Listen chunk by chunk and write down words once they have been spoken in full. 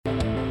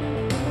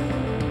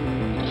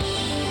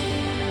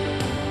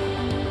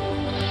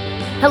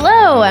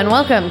Hello and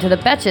welcome to the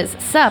Betches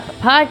Sup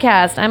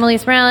podcast. I'm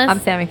Elise Morales. I'm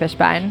Sammy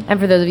Fishbein. And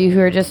for those of you who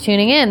are just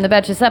tuning in, the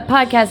Betches Sup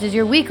podcast is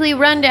your weekly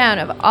rundown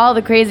of all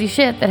the crazy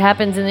shit that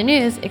happens in the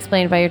news,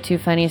 explained by your two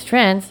funniest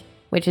friends,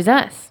 which is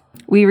us.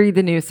 We read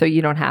the news so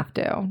you don't have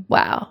to.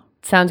 Wow.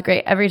 Sounds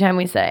great every time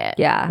we say it.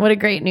 Yeah. What a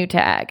great new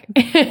tag.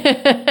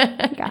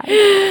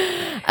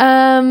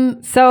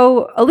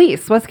 So,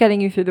 Elise, what's getting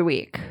you through the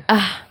week?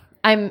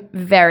 I'm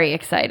very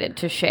excited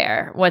to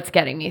share what's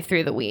getting me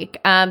through the week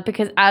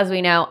because, as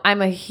we know, I'm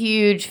a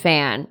huge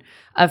fan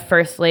of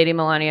First Lady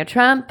Melania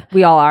Trump.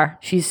 We all are.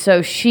 She's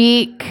so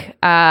chic,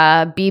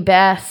 be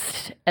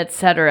best,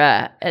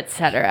 etc.,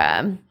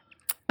 etc.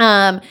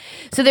 So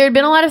there had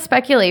been a lot of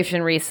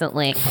speculation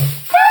recently.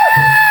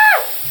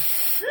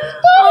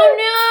 Oh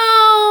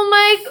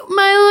no,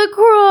 my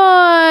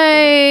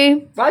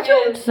LaCroix. Why'd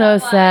you? So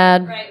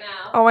sad. Right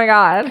now. Oh my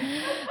God.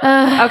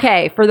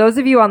 Okay, for those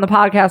of you on the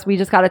podcast, we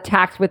just got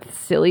attacked with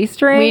silly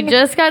string. We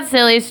just got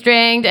silly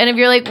stringed. And if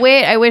you're like,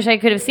 wait, I wish I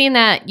could have seen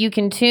that, you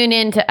can tune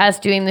in to us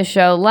doing the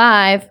show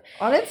live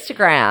on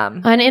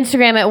Instagram. On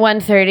Instagram at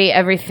 1:30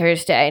 every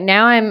Thursday.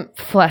 Now I'm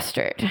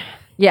flustered.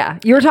 Yeah,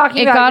 you were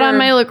talking about it got on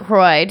my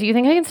LaCroix. Do you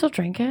think I can still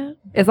drink it?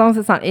 As long as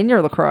it's not in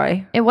your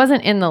LaCroix. It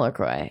wasn't in the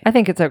LaCroix. I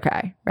think it's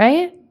okay.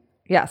 Right?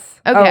 Yes.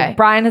 Okay. Oh,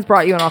 Brian has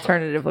brought you an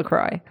alternative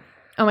LaCroix.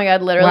 Oh my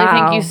God, literally, Wow.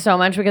 Thank you so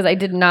much because I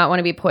did not want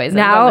to be poisoned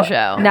on the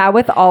show. Now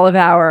with all of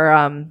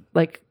our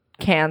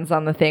cans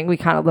on the thing, we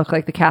kind of look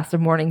like the cast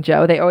of Morning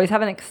Joe. They always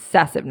have an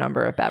excessive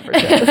number of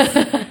beverages. And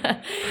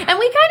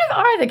we kind of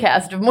are the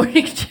cast of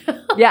Morning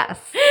Joe. Yes.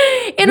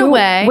 In a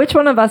way. Which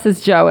one of us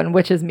is Joe and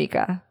which is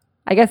Mika?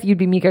 I guess you'd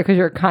be Mika because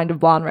you're kind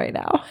of blonde right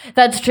now.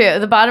 That's true.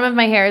 The bottom of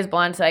my hair is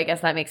blonde, so I guess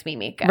that makes me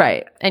Mika.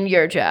 Right. And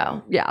you're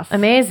Joe. Yes.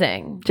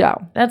 Amazing.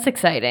 Joe. That's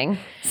exciting.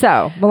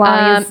 So,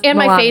 Melania's and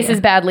my Melania. face is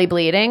badly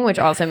bleeding, which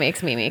also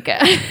makes me Mika.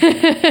 Did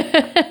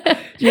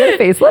you get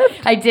a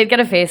facelift? I did get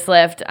a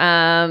facelift,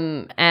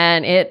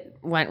 and it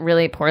went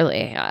really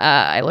poorly.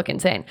 I look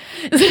insane.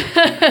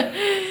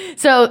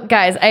 So,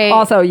 guys,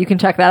 Also, you can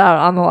check that out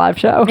on the live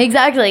show.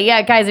 Exactly.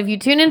 Yeah, guys, if you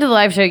tune into the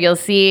live show, you'll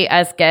see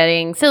us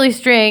getting silly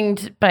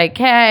stringed by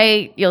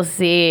Kay. You'll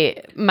see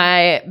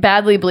my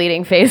badly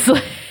bleeding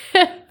facelift.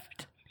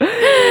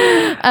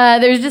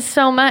 There's just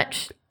so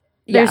much.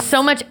 There's Yes.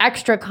 so much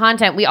extra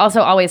content. We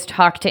also always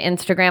talk to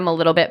Instagram a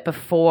little bit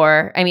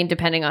before. I mean,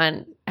 depending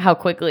on how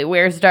quickly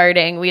we're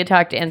starting, we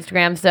talk to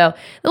Instagram. So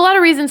a lot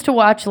of reasons to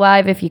watch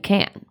live if you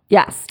can.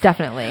 Yes,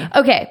 definitely.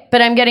 Okay,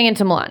 but I'm getting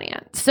into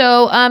Melania.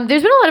 So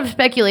there's been a lot of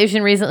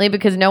speculation recently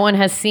because no one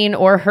has seen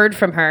or heard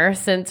from her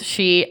since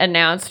she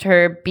announced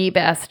her Be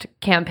Best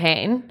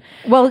campaign.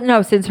 Well,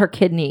 no, since her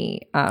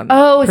kidney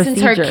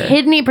Since her procedure.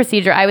 kidney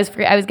procedure. I was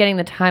getting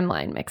the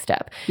timeline mixed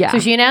up. Yeah. So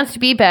she announced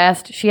Be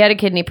Best. She had a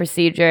kidney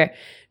procedure.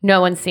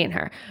 No one's seen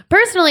her.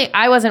 Personally,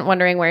 I wasn't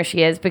wondering where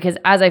she is because,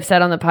 as I've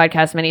said on the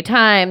podcast many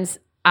times,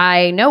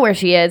 I know where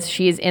she is.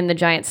 She's in the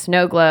giant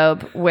snow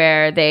globe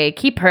where they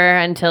keep her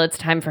until it's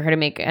time for her to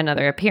make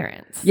another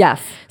appearance.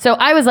 Yes. So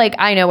I was like,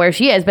 I know where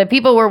she is, but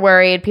people were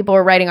worried. People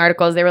were writing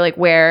articles. They were like,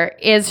 where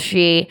is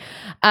she?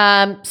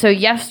 So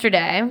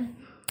yesterday,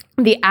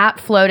 the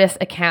 @Flotus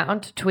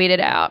account tweeted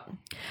out,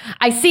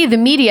 I see the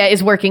media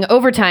is working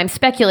overtime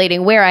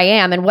speculating where I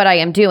am and what I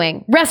am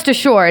doing. Rest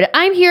assured,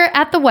 I'm here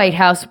at the White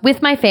House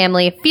with my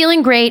family,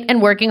 feeling great and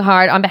working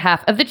hard on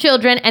behalf of the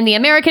children and the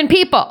American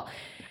people.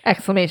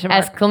 Exclamation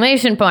mark.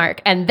 Exclamation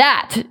mark. And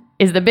that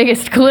is the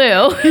biggest clue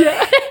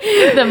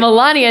that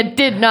Melania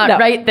did not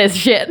write this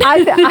shit.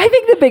 I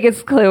think the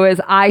biggest clue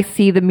is I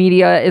see the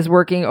media is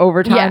working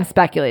overtime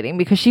speculating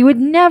because she would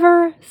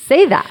never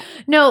say that.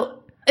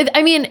 No,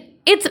 I mean,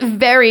 it's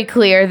very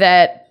clear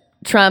that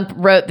Trump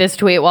wrote this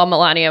tweet while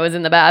Melania was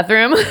in the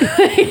bathroom.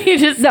 He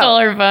just stole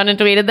her phone and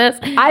tweeted this.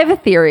 I have a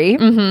theory,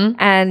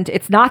 and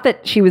it's not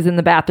that she was in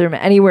the bathroom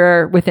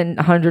anywhere within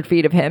 100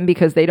 feet of him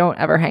because they don't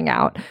ever hang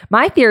out.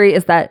 My theory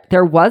is that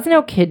there was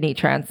no kidney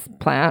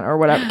transplant or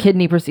whatever,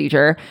 kidney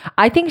procedure.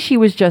 I think she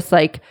was just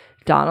like,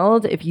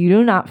 Donald, if you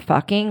do not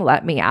fucking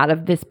let me out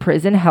of this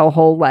prison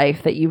hellhole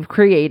life that you've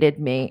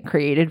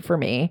created for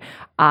me,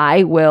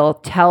 I will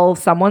tell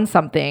someone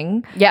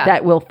something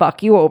that will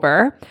fuck you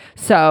over.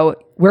 So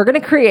we're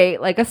going to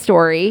create like a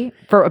story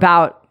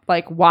about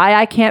like why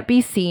I can't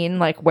be seen,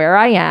 like where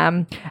I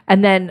am.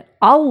 And then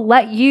I'll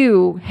let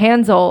you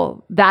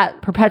handle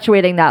that,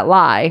 perpetuating that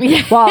lie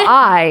while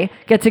I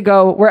get to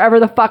go wherever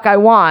the fuck I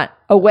want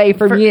away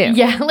from you.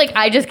 Yeah, like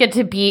I just get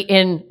to be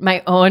in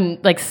my own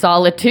like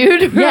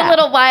solitude for a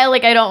little while.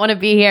 Like I don't want to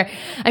be here.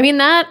 I mean,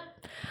 that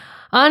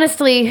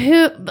honestly,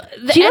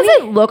 she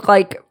doesn't look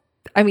like,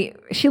 I mean,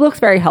 she looks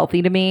very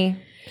healthy to me.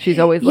 She's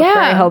always looked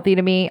very healthy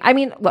to me. I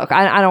mean, look,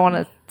 I don't want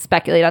to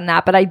speculate on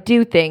that, but I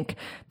do think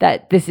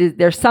that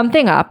there's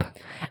something up.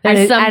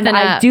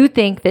 I do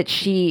think that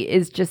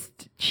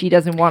she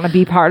doesn't want to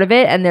be part of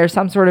it, and there's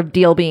some sort of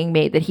deal being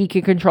made that he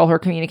could control her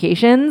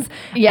communications.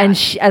 Yeah,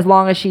 and as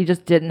long as she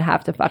just didn't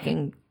have to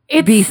fucking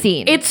be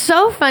seen. It's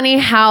so funny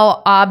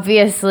how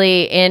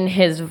obviously in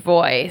his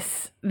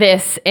voice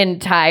this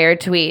entire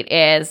tweet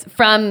is,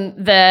 from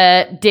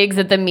the digs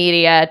at the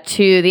media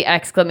to the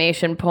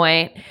exclamation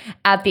point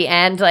at the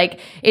end. Like,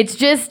 it's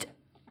just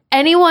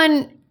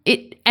anyone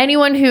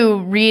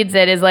who reads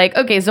it is like,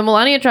 okay, so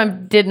Melania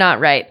Trump did not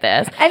write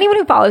this. Anyone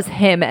who follows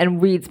him and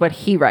reads what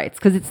he writes,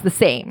 because it's the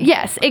same.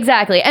 Yes,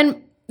 exactly.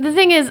 And the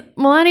thing is,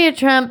 Melania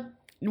Trump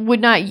would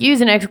not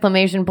use an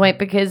exclamation point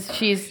because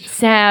she's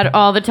sad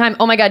all the time.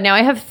 Oh my God, now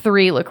I have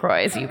 3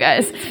 LaCroix, you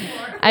guys.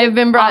 I've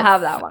been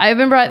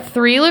brought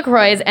 3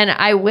 LaCroix, and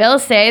I will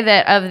say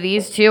that of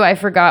these 2, I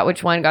forgot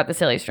which one got the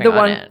silly string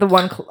on it. The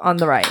one on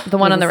the right. The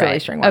one on the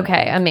right. String one.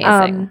 Okay,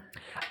 amazing.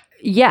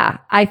 Yeah,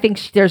 I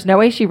think there's no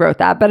way she wrote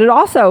that, but it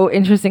also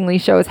interestingly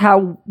shows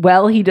how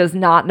well he does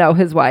not know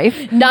his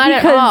wife. Not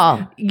at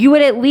all. You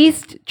would at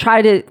least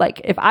try to, like,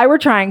 if I were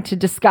trying to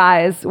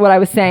disguise what I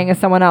was saying as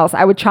someone else,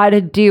 I would try to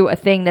do a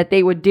thing that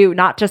they would do,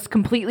 not just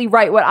completely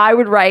write what I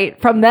would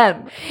write from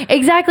them.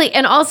 Exactly.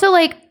 And also,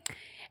 like,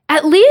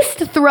 at least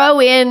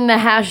throw in the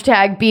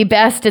hashtag be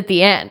best at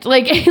the end.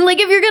 Like if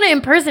you're going to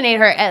impersonate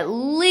her, at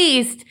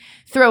least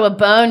throw a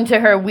bone to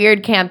her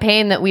weird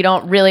campaign that we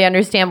don't really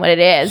understand what it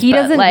is. He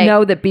doesn't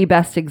know that Be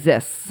Best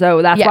exists,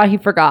 so that's why he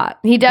forgot.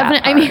 He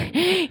definitely, I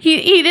mean,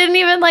 he didn't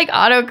even like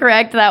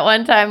autocorrect that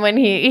one time when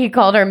he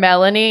called her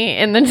Melanie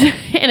in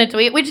a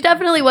tweet, which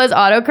definitely was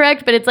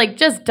autocorrect, but it's like,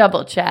 just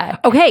double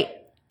check. Okay.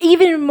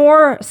 Even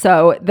more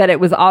so that it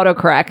was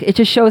autocorrect. It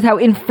just shows how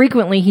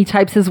infrequently he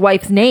types his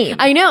wife's name.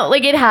 I know.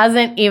 Like, it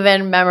hasn't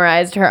even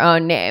memorized her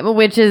own name,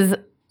 which is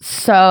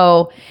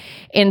so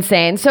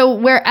insane.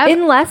 So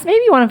unless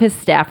maybe one of his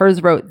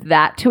staffers wrote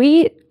that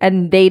tweet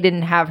and they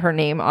didn't have her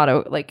name in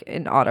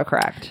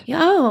autocorrect.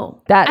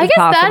 Yo, that is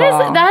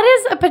possible. that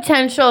is a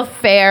potential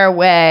fair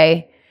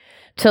way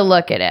to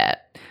look at it.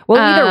 Well,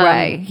 either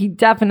way, he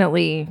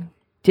definitely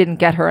didn't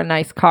get her a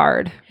nice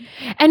card.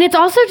 And it's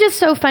also just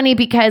so funny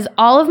because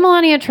all of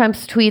Melania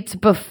Trump's tweets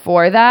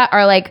before that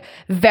are like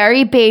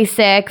very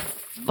basic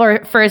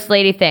for First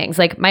Lady things.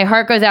 Like, my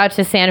heart goes out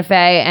to Santa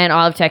Fe and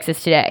all of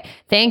Texas today.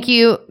 Thank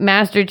you,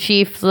 Master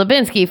Chief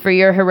Slabinski, for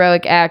your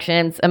heroic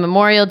actions. A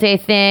Memorial Day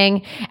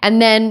thing.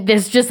 And then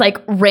this just like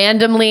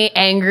randomly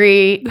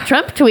angry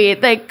Trump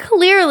tweet that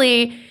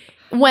clearly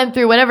went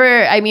through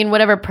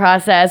whatever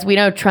process. We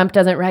know Trump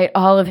doesn't write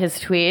all of his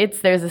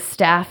tweets. There's a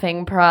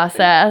staffing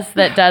process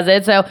that does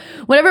it. So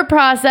whatever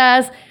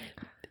process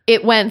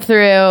it went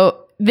through,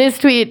 this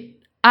tweet,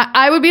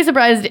 I would be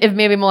surprised if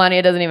maybe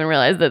Melania doesn't even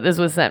realize that this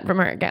was sent from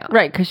her account.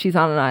 Right, because she's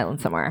on an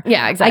island somewhere.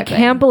 Yeah, exactly. I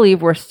can't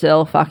believe we're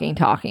still fucking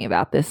talking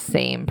about this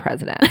same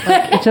president.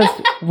 Like, it just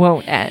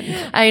won't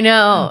end. I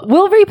know.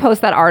 We'll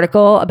repost that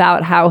article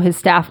about how his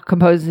staff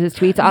composes his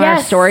tweets on our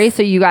story,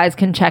 so you guys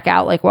can check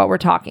out like what we're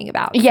talking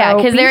about. Yeah,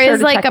 because there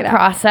is like a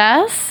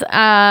process,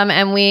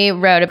 and we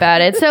wrote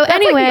about it. So That's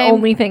anyway, like the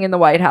only thing in the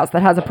White House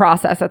that has a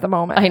process at the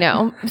moment. I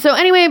know. So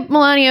anyway,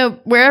 Melania,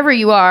 wherever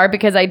you are,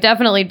 because I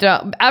definitely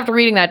don't. After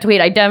reading that tweet,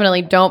 I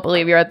definitely don't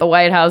believe you're at the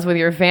White House with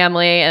your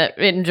family and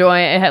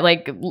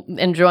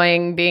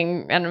enjoying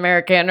being an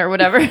American or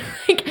whatever.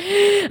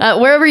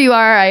 Wherever you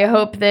are, I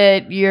hope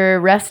that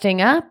you're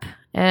resting up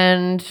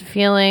and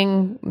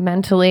feeling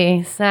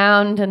mentally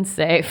sound and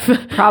safe.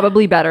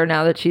 Probably better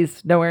now that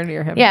she's nowhere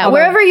near him. Yeah,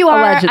 wherever you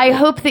are, allegedly. I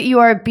hope that you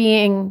are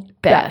being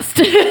best.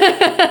 Don't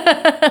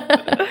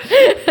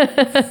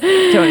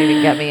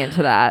even get me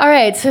into that. All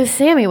right, so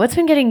Sammy, what's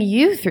been getting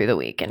you through the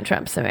week in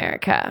Trump's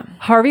America?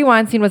 Harvey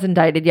Weinstein was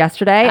indicted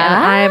yesterday, and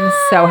I'm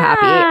so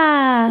happy.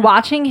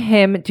 Watching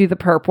him do the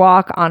perp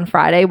walk on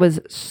Friday was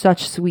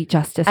such sweet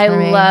justice for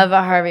me. I love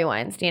a Harvey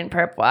Weinstein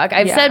perp walk.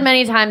 I've said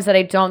many times that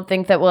I don't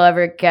think that we'll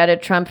ever get a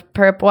Trump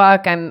perp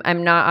walk.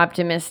 I'm not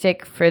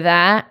optimistic for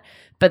that.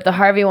 But the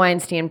Harvey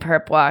Weinstein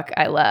perp walk,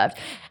 I loved.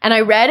 And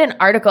I read an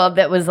article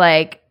that was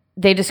like,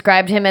 they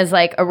described him as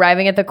like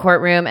arriving at the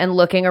courtroom and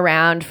looking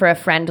around for a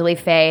friendly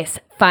face.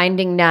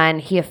 Finding none,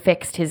 he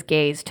affixed his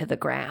gaze to the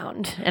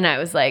ground. And I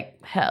was like,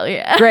 hell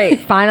yeah. Great.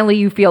 Finally,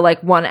 you feel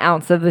like 1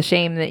 ounce of the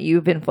shame that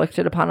you've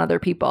inflicted upon other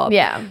people.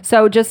 Yeah.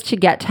 So just to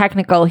get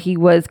technical, he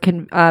was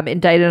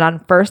indicted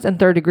on first and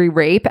third degree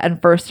rape and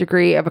first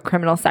degree of a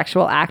criminal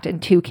sexual act in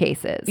 2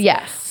 cases.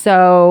 Yes.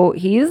 So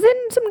he's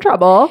in some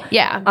trouble.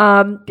 Yeah.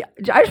 I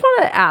just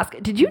want to ask,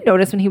 did you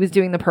notice when he was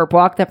doing the perp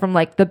walk that from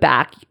like the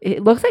back,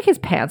 it looks like his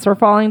pants were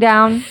falling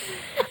down?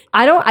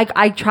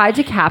 I tried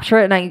to capture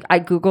it, and I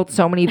Googled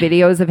so many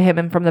videos of him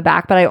and from the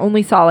back, but I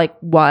only saw like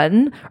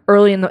one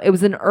it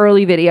was an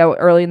early video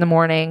early in the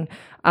morning.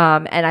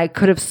 And I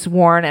could have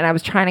sworn, and I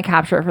was trying to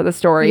capture it for the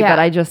story, but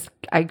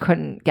I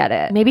couldn't get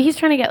it. Maybe he's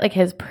trying to get like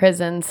his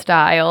prison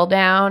style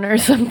down or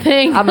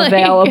something. I'm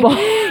available.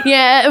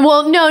 Yeah.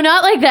 Well, no,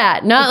 not like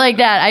that. Not like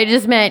that. I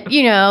just meant,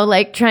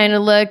 like trying to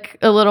look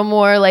a little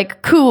more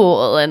like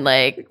cool and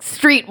like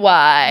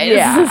streetwise.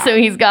 Yeah. So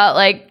he's got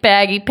like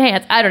baggy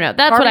pants. I don't know.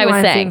 That's Harvey what I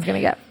was saying. He's going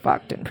to get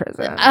fucked in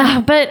prison.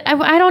 But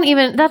I don't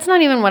even, that's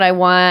not even what I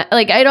want.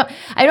 Like, I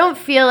don't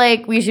feel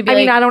like we should be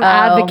I don't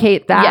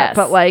advocate that,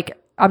 but like,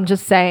 I'm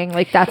just saying,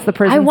 like, that's the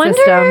prison system. I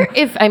wonder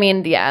if,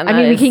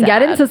 we can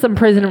get into some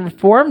prison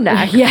reform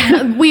next.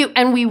 Yeah,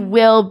 we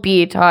will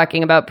be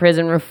talking about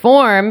prison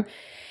reform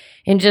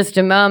in just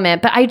a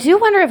moment. But I do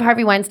wonder if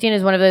Harvey Weinstein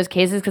is one of those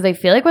cases, because I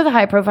feel like with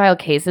high profile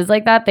cases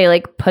like that, they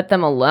like put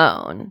them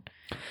alone.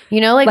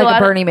 You know, like a lot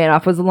Bernie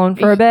Madoff was alone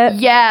for a bit.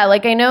 Yeah,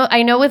 like I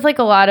know with like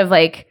a lot of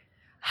like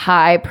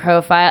high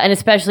profile, and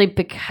especially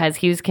because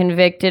he was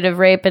convicted of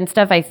rape and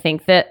stuff, I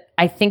think that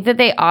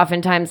they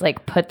oftentimes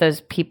like put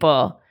those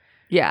people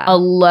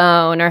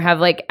alone or have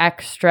like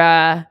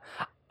extra.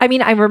 I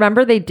mean, I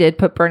remember they did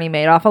put Bernie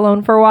Madoff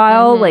alone for a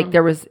while. Mm-hmm. Like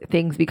there was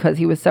things because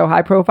he was so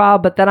high profile,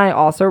 but then I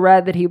also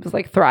read that he was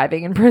like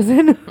thriving in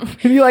prison. And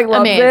he like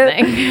loves it.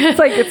 It's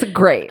like, it's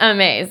great.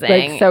 Amazing.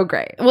 Like so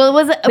great. Well,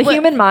 the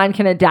human mind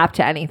can adapt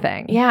to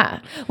anything.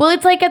 Yeah. Well,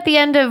 it's like at the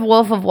end of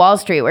Wolf of Wall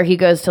Street where he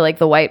goes to like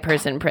the white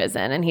person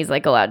prison and he's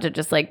like allowed to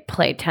just like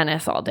play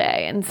tennis all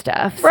day and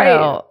stuff. Right.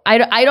 So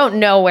I don't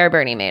know where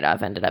Bernie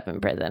Madoff ended up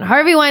in prison.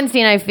 Harvey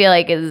Weinstein, I feel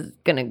like, is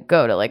going to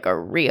go to like a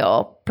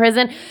real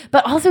prison,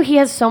 but also he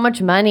has so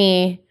much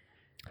money.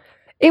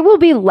 It will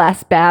be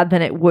less bad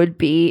than it would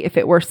be if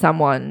it were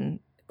someone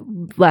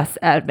less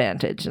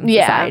advantaged in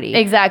society.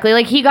 Exactly.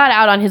 Like he got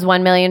out on his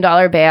 $1 million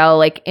bail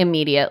like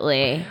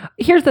immediately.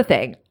 Here's the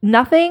thing.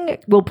 Nothing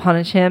will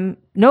punish him.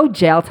 No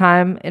jail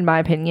time, in my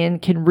opinion,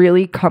 can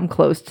really come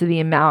close to the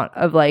amount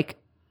of like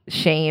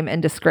shame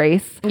and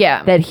disgrace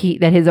that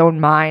his own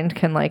mind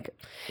can like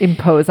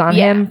impose on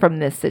him from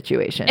this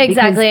situation.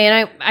 Exactly.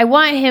 And I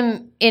want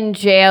him in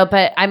jail,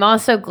 but I'm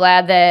also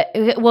glad that,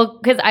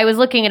 because I was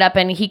looking it up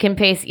and he can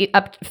face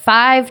up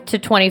 5 to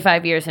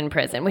 25 years in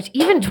prison, which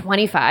even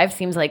 25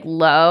 seems like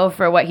low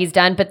for what he's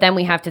done. But then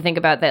we have to think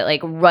about that,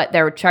 like what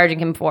they're charging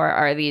him for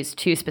are these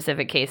 2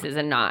 specific cases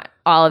and not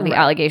all of the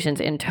allegations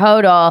in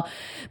total.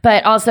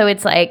 But also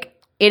it's like,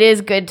 it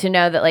is good to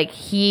know that like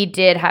he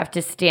did have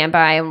to stand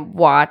by and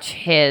watch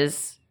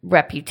his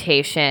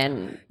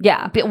reputation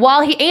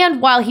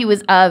while he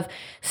was of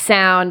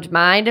sound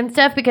mind and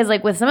stuff, because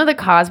like with some of the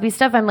Cosby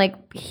stuff, I'm like,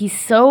 he's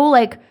so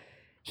like,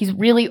 he's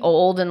really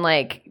old and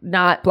like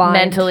not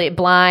mentally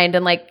blind,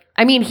 and like,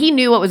 I mean, he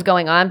knew what was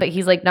going on, but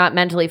he's like not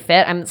mentally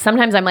fit.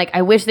 Sometimes I'm like,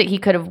 I wish that he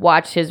could have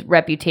watched his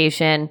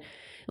reputation,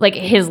 like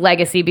his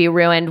legacy, be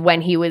ruined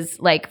when he was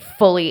like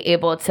fully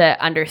able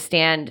to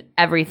understand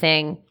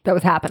everything that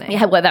was happening.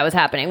 Yeah, what that was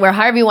happening. Where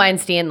Harvey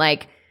Weinstein,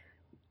 like,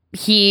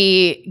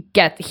 he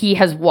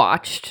has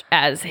watched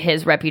as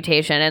his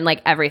reputation and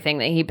like everything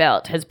that he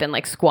built has been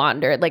like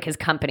squandered. Like his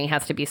company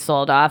has to be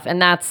sold off,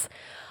 and that's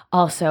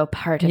also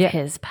part of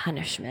his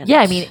punishment.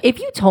 Yeah, I mean, if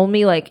you told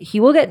me like he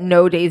will get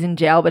no days in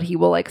jail, but he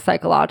will like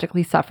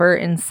psychologically suffer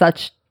in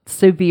such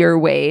severe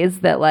ways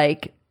that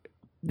like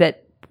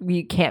that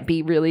we can't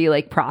be really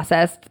like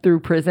processed through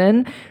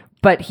prison,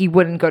 but he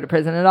wouldn't go to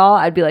prison at all,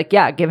 I'd be like,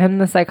 yeah, give him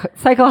the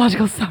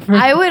psychological suffering.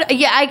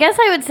 I guess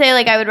I would say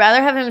like I would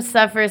rather have him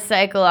suffer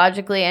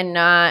psychologically and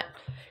not.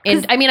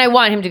 I mean, I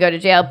want him to go to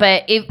jail,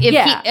 but if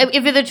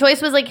the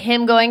choice was like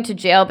him going to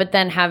jail, but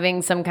then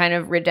having some kind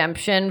of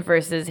redemption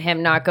versus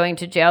him not going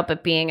to jail,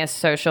 but being a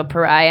social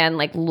pariah and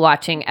like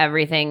watching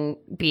everything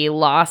be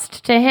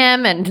lost to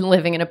him and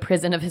living in a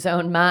prison of his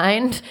own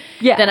mind,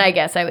 then I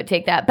guess I would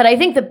take that. But I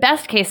think the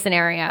best case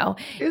scenario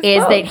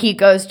is that he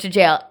goes to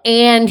jail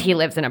and he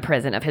lives in a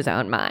prison of his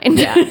own mind.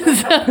 Yeah.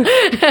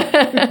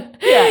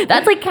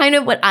 That's like kind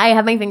of what I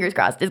have my fingers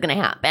crossed is going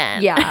to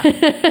happen. Yeah.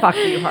 Fuck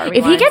you, Harvey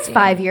If he gets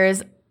 5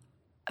 years,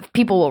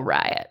 people will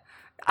riot.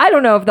 I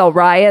don't know if they'll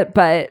riot,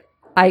 but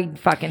I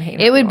fucking hate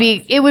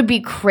it. It would be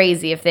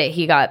crazy if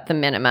he got the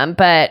minimum,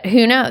 but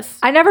who knows?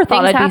 I never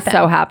thought I'd be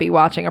so happy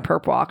watching a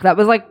perp walk. That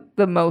was like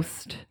the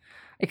most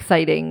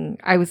exciting.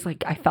 I was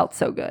like, I felt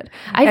so good.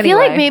 I feel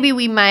like maybe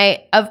we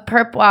might, of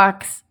perp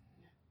walks,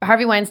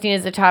 Harvey Weinstein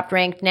is the top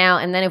ranked now,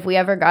 and then if we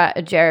ever got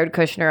a Jared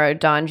Kushner or a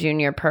Don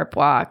Jr. perp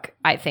walk,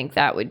 I think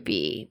that would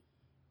be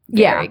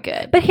very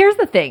good. But here's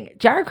the thing.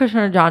 Jared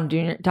Kushner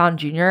and Don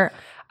Jr.,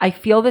 I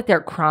feel that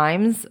their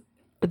crimes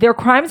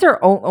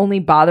are only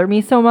bother me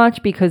so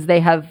much because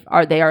they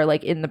are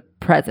like in the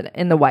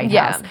White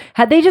House.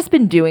 Had they just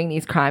been doing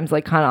these crimes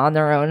like kind of on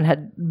their own and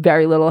had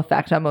very little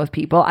effect on most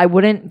people, I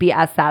wouldn't be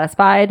as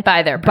satisfied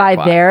by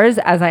theirs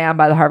as I am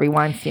by the Harvey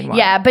Weinstein one.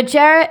 Yeah, but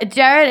Jared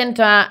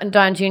and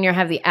Don Jr.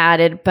 have the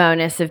added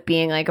bonus of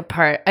being like a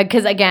part,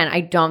 because again, I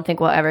don't think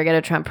we'll ever get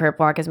a Trump perp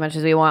walk as much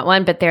as we want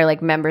one, but they're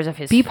like members of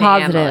his family.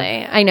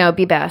 Positive. I know,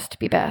 be best.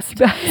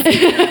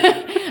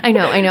 I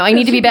know. I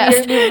need to be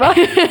best.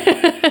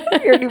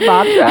 Your new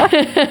mantra.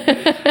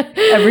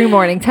 Every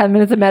morning, 10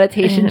 minutes of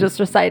meditation, just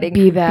reciting.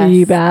 Be best.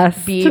 Be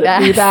best. Be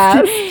best. Be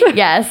best.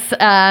 Yes.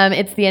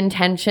 It's the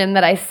intention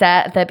that I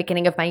set at the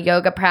beginning of my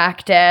yoga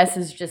practice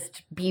is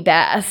just be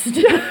best. It's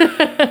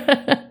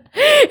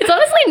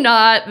honestly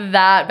not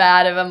that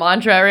bad of a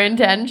mantra or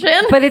intention.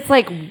 But it's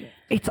like...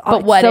 It's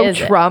so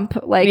Trump.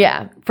 Like,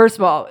 first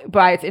of all,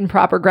 by its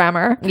improper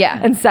grammar. Yeah.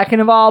 And second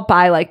of all,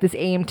 by like this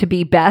aim to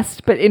be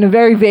best, but in a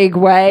very vague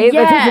way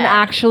that doesn't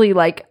actually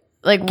like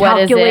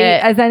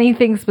calculate as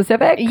anything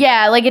specific.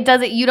 Yeah, like it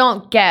doesn't. You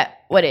don't get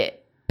what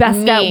it best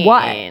means. At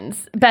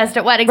what? Best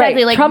at what?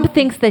 Exactly. Right. Like Trump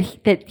thinks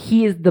that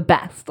he is the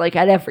best, like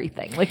at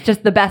everything, like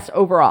just the best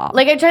overall.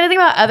 Like I try to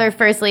think about other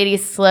first lady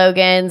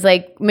slogans.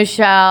 Like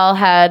Michelle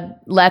had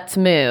 "Let's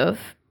Move."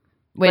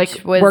 which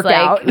Like, was work like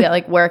out. yeah,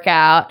 like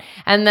workout.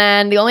 And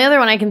then the only other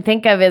one I can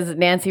think of is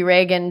Nancy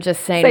Reagan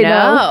just say Say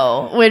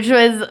no, which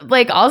was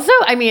like also,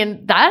 I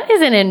mean, that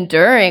is an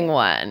enduring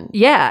one.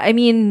 Yeah, I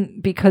mean,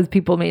 because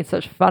people made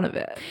such fun of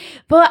it.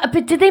 But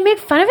did they make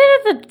fun of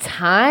it at the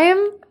time?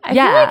 I feel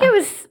Yeah. like it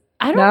was,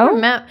 I don't No?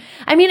 remember.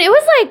 I mean, it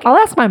was like, I'll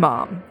ask my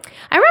mom.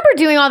 I remember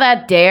doing all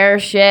that dare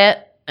shit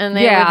and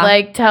they Yeah. would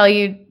like tell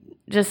you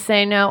just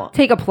say no.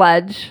 Take a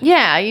pledge.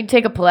 Yeah, you'd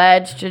take a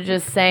pledge to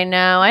just say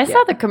no. I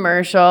saw the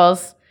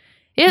commercials.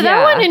 Yeah, that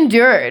Yeah. one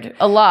endured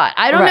a lot.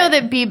 I don't know Right.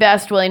 that Be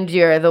Best will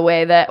endure the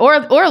way that, or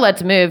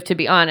Let's Move, to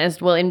be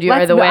honest, will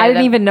endure the way I that.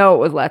 didn't even know it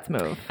was Let's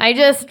Move. I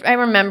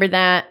remember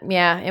that.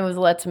 Yeah, it was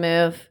Let's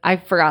Move. I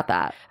forgot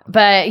that.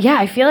 But yeah,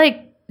 I feel like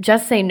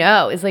Just Say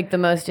No is like the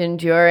most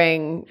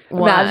enduring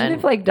one. Imagine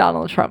if like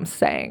Donald Trump's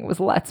saying was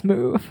 "Let's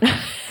move."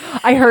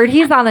 I heard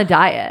he's on a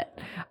diet,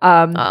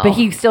 but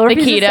he still the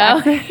refuses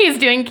keto. sex. He's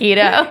doing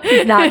keto.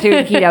 He's not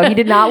doing keto. He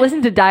did not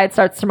listen to Diet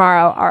Starts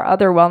Tomorrow, our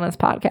other wellness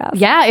podcast.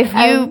 Yeah, if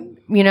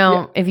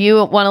if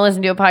you want to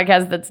listen to a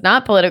podcast that's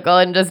not political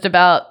and just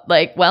about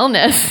like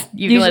wellness,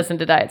 you can listen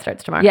to Diet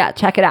Starts Tomorrow. Yeah,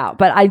 check it out.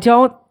 But I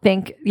don't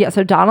think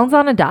so Donald's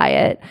on a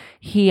diet.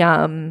 He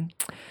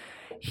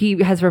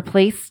has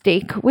replaced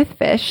steak with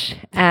fish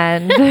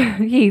and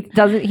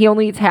he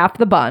only eats half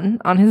the bun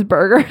on his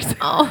burgers.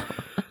 Oh.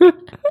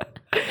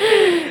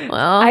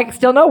 Well, I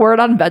still no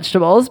word on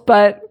vegetables,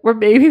 but we're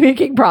maybe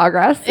making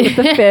progress with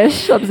the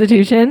fish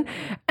substitution.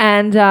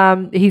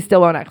 And he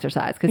still won't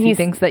exercise because he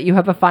thinks that you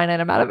have a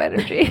finite amount of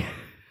energy.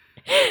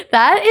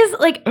 that is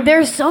like,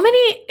 there's so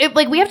many,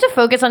 we have to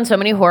focus on so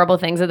many horrible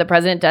things that the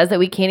president does that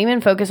we can't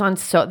even focus on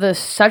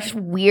such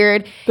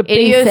weird,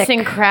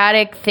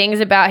 idiosyncratic things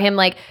about him,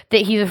 like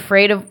that he's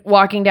afraid of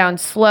walking down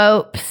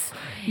slopes.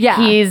 Yeah.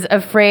 He's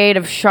afraid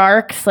of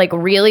sharks, like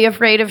really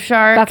afraid of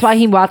sharks. That's why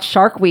he watched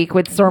Shark Week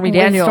with Stormy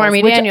Daniels.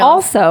 Which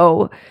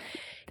also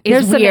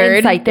there's some weird.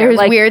 insight there. There's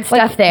like, weird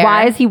stuff there.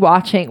 Why is he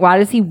watching? Why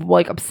is he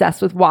like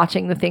obsessed with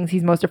watching the things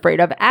he's most afraid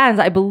of? And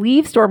I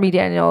believe Stormy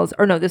Daniels,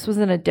 or no, this was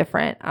in a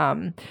different.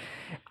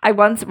 I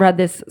once read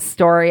this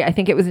story. I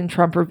think it was in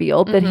Trump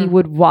Revealed that he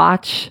would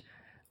watch.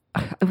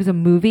 It was a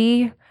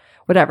movie.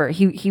 Whatever.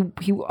 He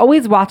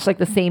always watched like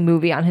the same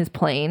movie on his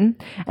plane,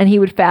 and he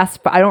would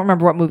I don't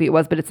remember what movie it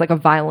was, but it's like a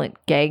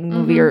violent gang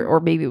movie, or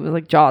maybe it was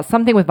like Jaws,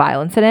 something with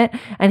violence in it,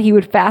 and he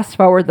would fast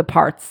forward the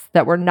parts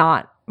that were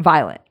not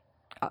violent,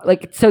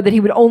 like so that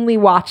he would only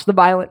watch the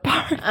violent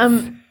parts.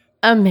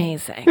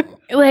 Amazing.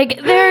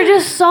 Like there are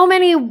just so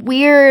many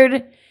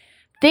weird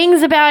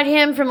things about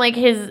him from like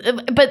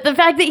but the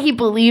fact that he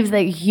believes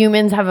that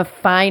humans have a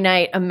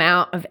finite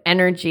amount of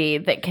energy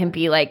that can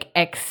be like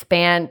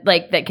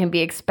that can be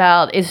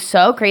expelled is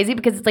so crazy,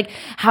 because it's like,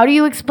 how do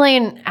you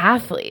explain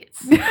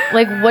athletes?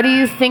 Like, what do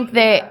you think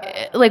they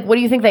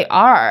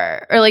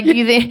are? Or like, do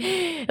you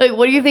think, like,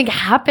 what do you think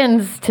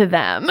happens to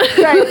them?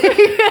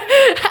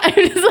 I'm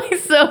just like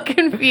so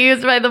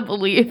confused by the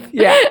belief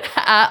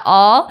at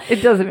all. It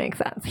doesn't make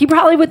sense. He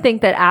probably would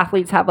think that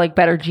athletes have like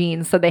better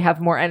genes, so they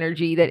have more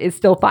energy that is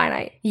still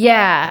finite.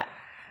 Yeah.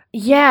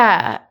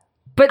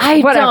 But I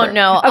whatever. don't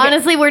know. Okay.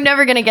 Honestly, we're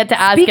never going to get to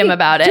ask him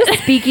about it.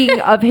 Just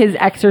speaking of his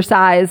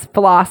exercise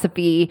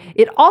philosophy,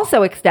 it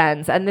also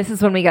extends, and this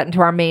is when we get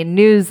into our main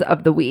news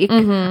of the week.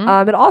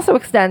 It also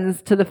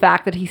extends to the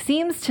fact that he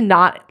seems to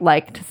not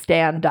like to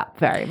stand up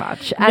very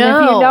much. And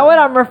if you know what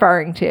I'm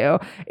referring to,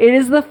 it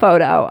is the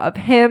photo of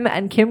him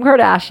and Kim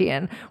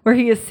Kardashian where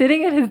he is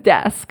sitting at his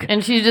desk.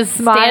 And she's just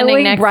smiling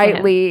standing next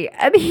brightly. To him.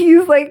 And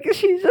he's like,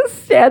 she's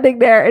just standing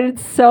there, and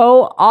it's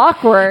so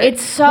awkward.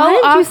 It's so Why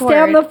awkward. don't you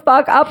stand the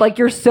fuck up? Like,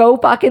 you're so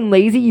fucking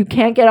lazy you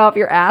can't get off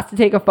your ass to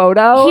take a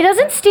photo. He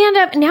doesn't stand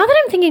up. Now that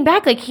I'm thinking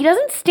back, like he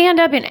doesn't stand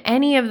up in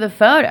any of the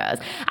photos.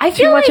 I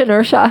feel too much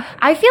inertia.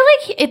 I feel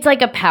like it's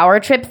like a power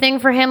trip thing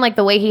for him, like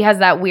the way he has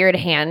that weird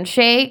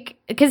handshake,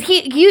 because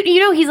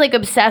he's like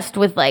obsessed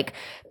with like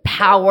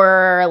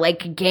power,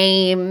 like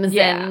games,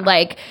 and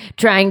like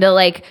trying to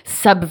like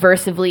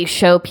subversively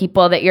show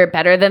people that you're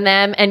better than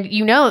them. And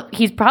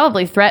he's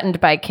probably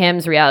threatened by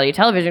Kim's reality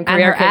television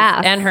career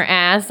and her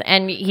ass.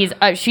 And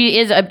she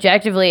is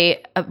objectively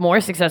a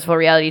more successful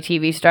reality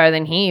TV star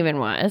than he even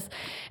was.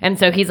 And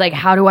so he's like,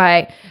 how do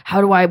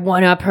I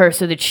one up her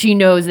so that she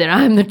knows that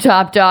I'm the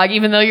top dog,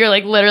 even though you're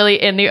like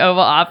literally in the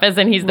Oval Office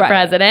and he's the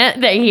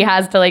president, that he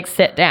has to like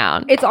sit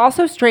down. It's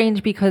also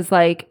strange because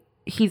like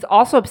he's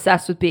also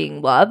obsessed with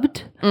being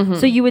loved.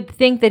 So you would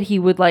think that he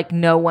would like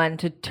know when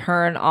to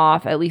turn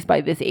off, at least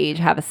by this age,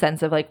 have a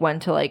sense of like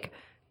when to like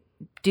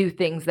do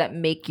things that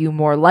make you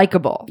more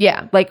likable.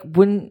 Yeah. Like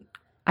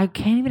I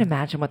can't even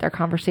imagine what their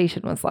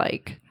conversation was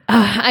like.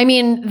 I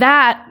mean,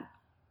 that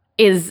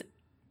is,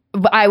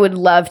 I would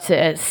love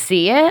to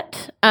see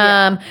it.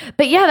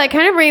 But yeah, that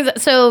kind of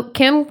brings, so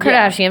Kim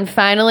Kardashian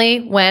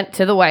finally went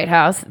to the White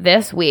House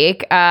this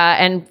week.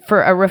 And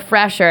for a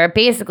refresher,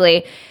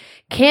 basically,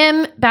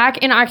 Kim, back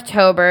in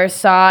October,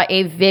 saw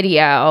a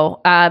video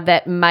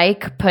that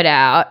Mike put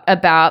out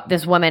about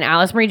this woman,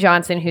 Alice Marie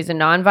Johnson, who's a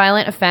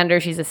nonviolent offender.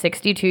 She's a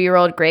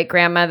 62-year-old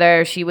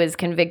great-grandmother. She was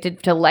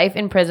convicted to life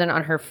in prison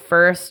on her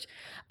first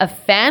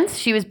offense.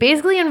 She was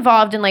basically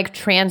involved in like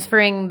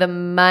transferring the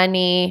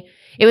money.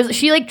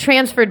 She like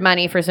transferred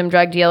money for some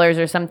drug dealers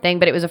or something,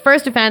 but it was a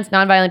first offense,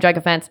 nonviolent drug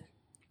offense,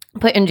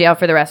 put in jail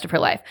for the rest of her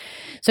life.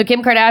 So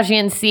Kim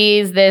Kardashian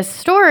sees this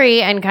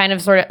story and kind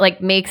of sort of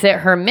like makes it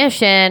her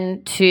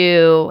mission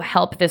to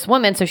help this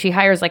woman. So she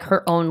hires like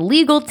her own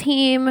legal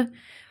team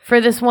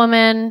for this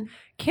woman.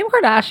 Kim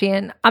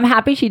Kardashian, I'm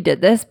happy she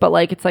did this, but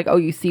like it's like, oh,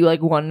 you see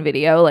like one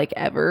video like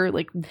ever,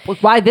 like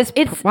why this?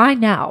 Why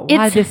now?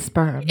 Why this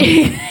sperm?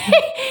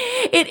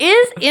 It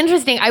is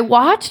interesting.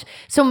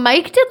 So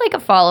Mike did like a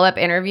follow-up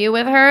interview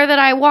with her that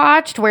I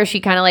watched where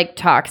she kind of like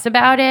talks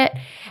about it,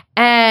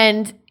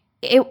 and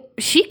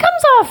she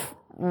comes off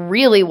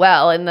really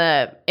well in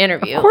the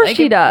interview. Of course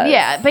she does.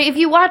 Yeah, but if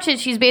you watch it,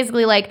 she's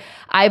basically like,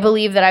 I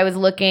believe that I was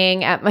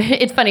looking at my...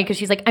 It's funny because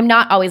she's like, I'm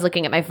not always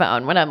looking at my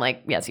phone. When I'm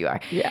like, yes, you are.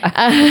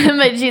 Yeah.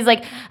 But she's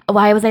like,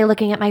 why was I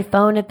looking at my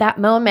phone at that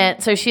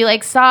moment? So she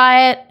like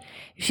saw it.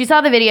 She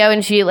saw the video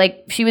and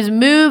she was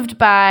moved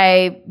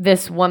by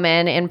this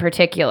woman in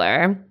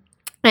particular.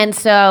 And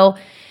so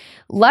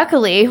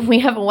luckily we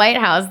have a White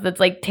House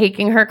that's like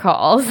taking her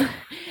calls.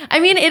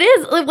 I mean, it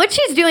is... What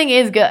she's doing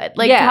is good.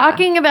 Like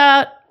talking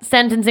about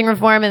sentencing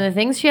reform and the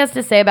things she has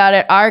to say about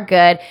it are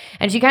good.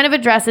 And she kind of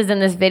addresses in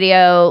this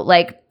video,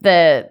 like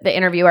the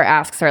interviewer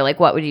asks her, like,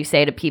 what would you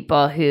say to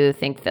people who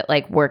think that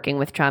like working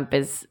with Trump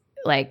is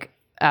like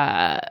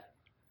saying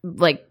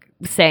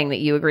that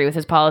you agree with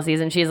his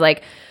policies? And she's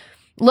like,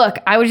 look,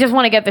 I would just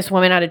want to get this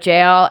woman out of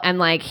jail, and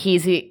like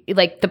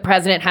the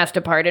president has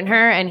to pardon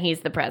her, and he's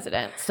the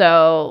president.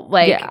 So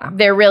like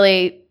there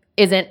really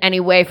isn't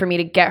any way for me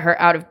to get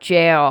her out of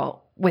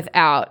jail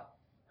without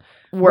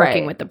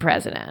working with the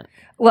president.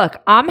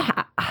 Look,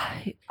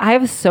 I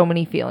have so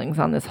many feelings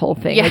on this whole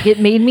thing. Like it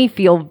made me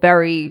feel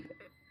very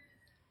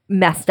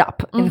messed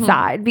up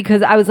inside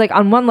because I was like,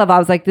 on one level, I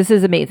was like, this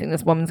is amazing.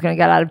 This woman's going to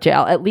get out of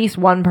jail. At least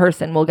one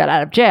person will get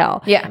out of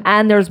jail. Yeah.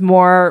 And there's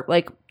more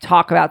like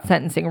talk about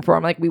sentencing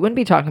reform. Like we wouldn't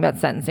be talking about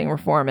sentencing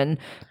reform and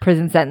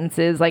prison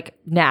sentences like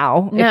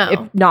now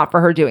if not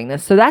for her doing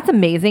this. So that's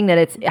amazing that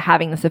it's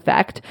having this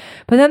effect.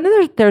 But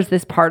then there's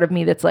this part of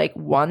me that's like,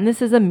 one,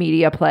 this is a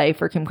media play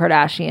for Kim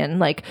Kardashian.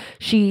 Like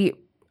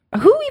who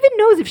even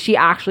knows if she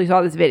actually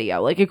saw this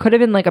video? Like it could have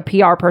been like a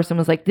PR person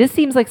was like, this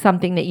seems like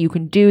something that you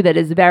can do that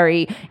is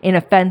very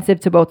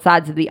inoffensive to both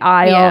sides of the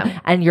aisle.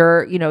 And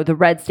you're, the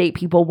red state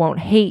people won't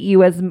hate you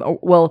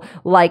will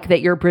like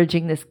that you're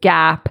bridging this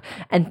gap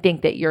and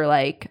think that you're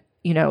like,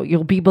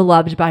 you'll be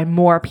beloved by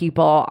more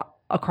people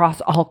across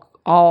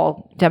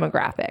all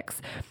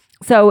demographics.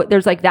 So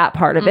there's like that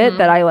part of it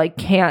that I like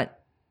can't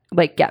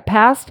like get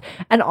past.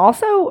 And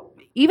also,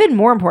 even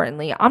more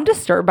importantly, I'm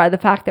disturbed by the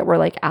fact that we're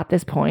like at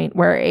this point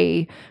where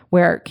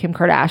Kim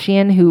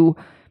Kardashian, who,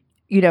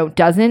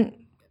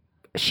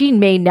 she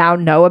may now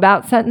know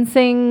about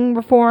sentencing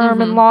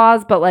reform and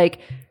laws, but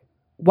like,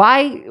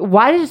 why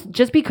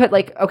just because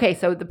like, okay,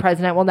 so the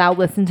president will now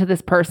listen to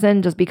this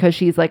person just because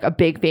she's like a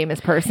big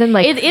famous person.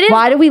 Like,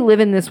 why do we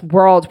live in this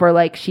world where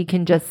like she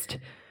can just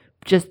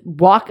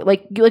walk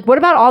like what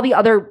about all the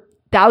other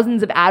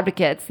thousands of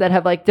advocates that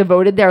have like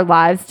devoted their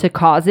lives to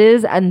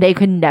causes and they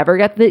could never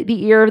get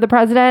the ear of the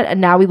president?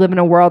 And now we live in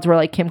a world where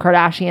like Kim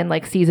Kardashian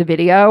like sees a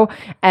video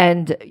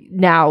and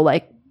now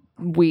like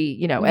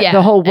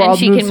the whole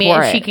world and moves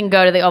for it. She can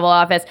go to the Oval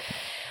Office.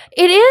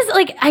 It is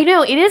like, I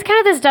know, it is kind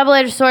of this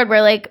double-edged sword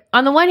where like,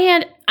 on the one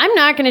hand, I'm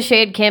not going to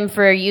shade Kim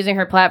for using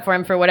her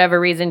platform for whatever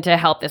reason to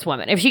help this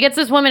woman. If she gets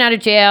this woman out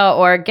of jail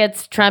or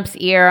gets Trump's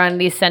ear on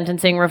these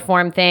sentencing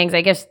reform things,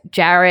 I guess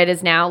Jared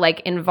is now like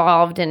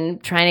involved in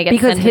trying to get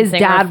because sentencing his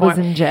dad reform. was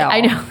in jail.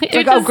 I know. It's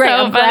like, oh, great.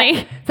 So funny.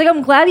 It's like,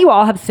 I'm glad you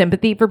all have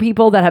sympathy for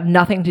people that have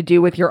nothing to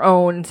do with your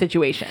own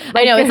situation.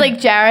 Like, I know. It's like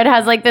Jared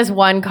has like this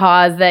one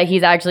cause that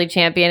he's actually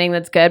championing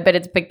that's good, but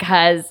it's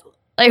because...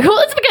 Like, well,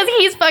 it's because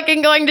he's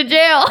fucking going to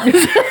jail.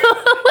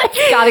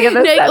 Gotta get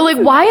this. Like,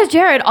 why is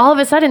Jared all of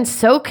a sudden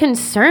so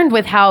concerned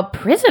with how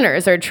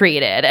prisoners are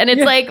treated? And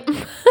it's like,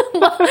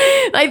 well,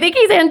 I think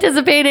he's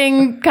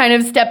anticipating kind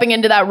of stepping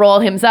into that role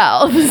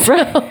himself. So,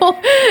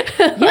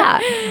 yeah.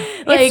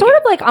 It's sort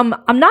of like,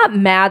 I'm not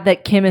mad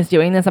that Kim is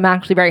doing this. I'm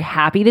actually very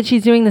happy that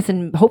she's doing this,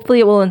 and hopefully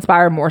it will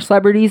inspire more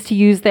celebrities to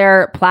use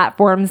their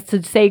platforms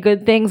to say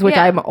good things, which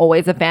I'm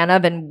always a fan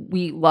of and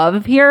we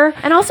love here.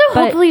 And also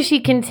hopefully she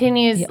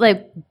continues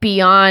like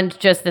beyond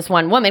just this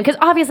one woman, because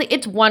obviously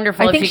it's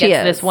wonderful if she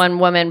gets this one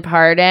woman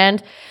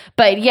pardoned.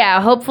 But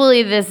yeah,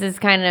 hopefully this is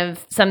kind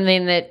of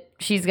something that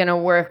she's going to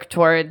work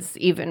towards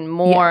even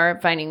more,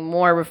 finding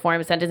more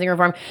reform, sentencing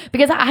reform,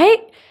 because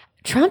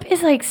Trump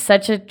is like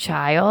such a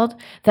child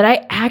that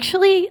I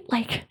actually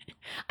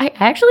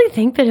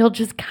think that he'll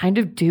just kind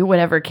of do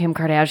whatever Kim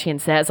Kardashian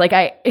says. Like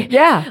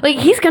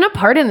he's gonna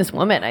pardon this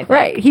woman, I think.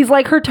 Right. He's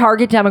like her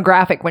target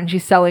demographic when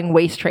she's selling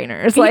waist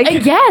trainers.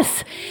 Like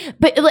yes,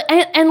 but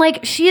and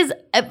like she is.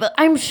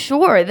 I'm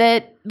sure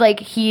that like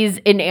he's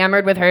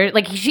enamored with her.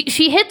 Like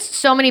she hits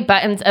so many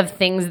buttons of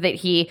things that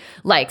he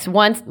likes.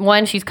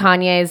 One, she's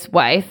Kanye's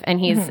wife, and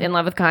he's in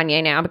love with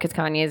Kanye now because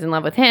Kanye is in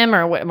love with him,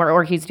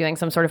 or he's doing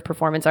some sort of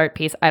performance art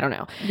piece. I don't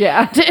know.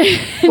 Yeah,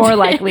 more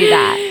likely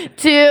that.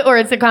 Two, or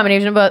it's a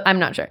combination of both. I'm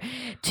not sure.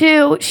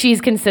 Two, she's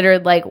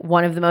considered like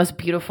one of the most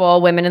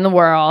beautiful women in the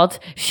world.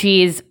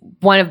 She's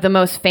one of the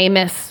most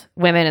famous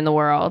women in the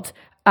world.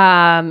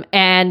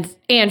 And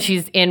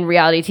she's in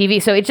reality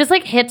TV. So it just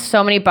like hits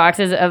so many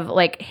boxes of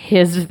like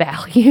his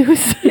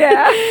values.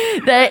 Yeah.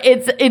 That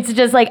it's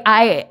just like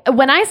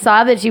when I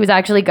saw that she was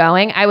actually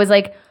going, I was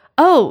like,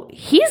 oh,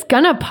 he's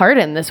gonna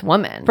pardon this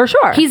woman. For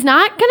sure. He's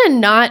not gonna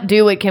not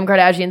do what Kim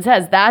Kardashian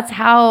says. That's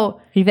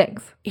how he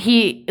thinks.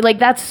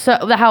 That's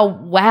how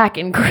whack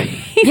and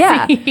crazy.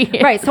 Yeah.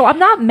 Right. So I'm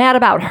not mad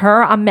about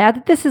her. I'm mad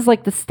that this is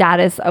like the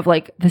status of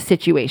like the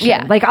situation.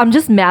 Yeah. Like I'm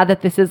just mad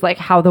that this is like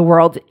how the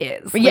world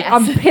is. Like, Yes.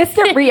 I'm pissed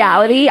at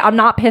reality. I'm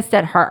not pissed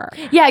at her.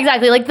 Yeah,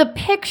 exactly. Like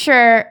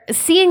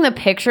seeing the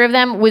picture of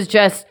them was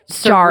just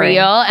Jarring.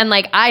 surreal. And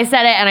like I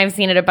said it and I've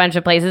seen it a bunch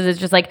of places. It's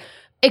just like,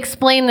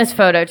 explain this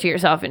photo to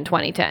yourself in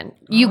 2010.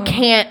 You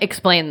can't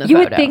explain the You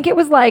photo. would think it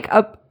was like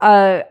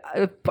a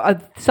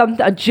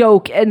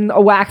joke in a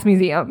wax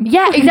museum.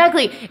 Yeah,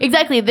 exactly.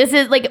 This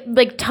is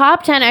like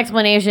top 10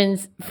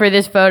 explanations for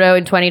this photo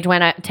in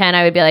 2010.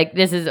 I would be like,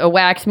 this is a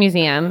wax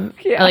museum,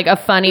 like a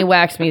funny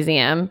wax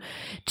museum.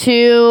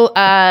 Two,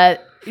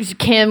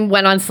 Kim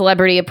went on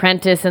Celebrity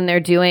Apprentice and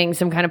they're doing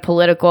some kind of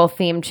political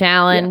theme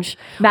challenge.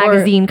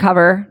 Magazine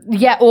cover.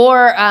 Yeah,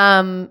 or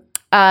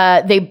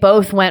they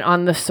both went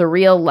on The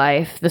Surreal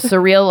Life. The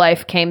Surreal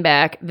Life came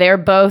back. They're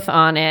both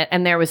on it,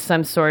 and there was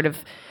some sort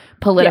of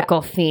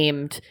political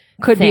themed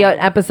Could thing. be an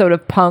episode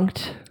of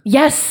Punked.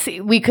 Yes,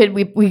 we could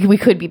be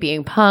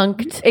being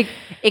punked.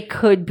 It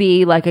could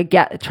be like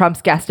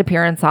Trump's guest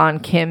appearance on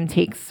Kim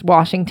Takes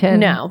Washington.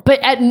 No, but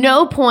at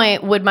no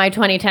point would my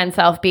 2010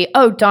 self be,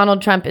 oh,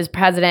 Donald Trump is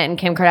president and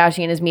Kim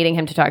Kardashian is meeting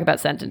him to talk about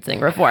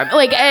sentencing reform.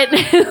 Like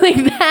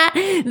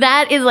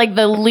that is like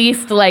the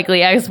least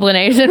likely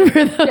explanation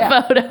for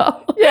the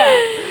photo.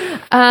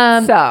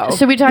 Yeah.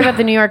 Should we talk about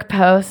the New York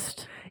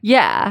Post?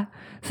 Yeah.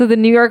 So the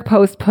New York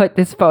Post put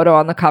this photo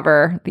on the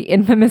cover, the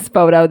infamous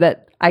photo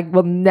that I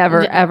will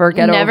never ever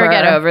get over. Never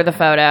get over the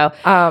photo.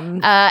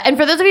 And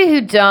for those of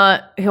you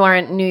who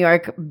aren't New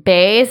York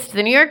based,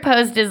 the New York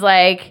Post is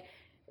like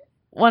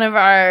one of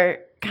our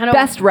kind of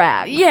best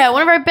rags. Yeah,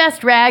 one of our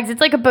best rags.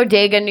 It's like a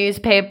bodega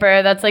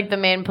newspaper. That's like the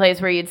main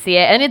place where you'd see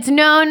it, and it's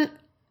known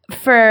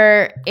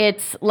for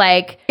its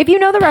like. If you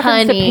know the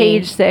reference to punny-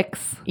 Page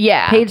 6,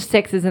 Yeah. Page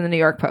 6 is in the New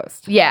York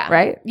Post. Yeah.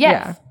 Right.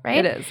 Yes. Yeah,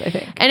 Right. It is. I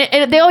think.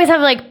 And they always have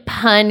like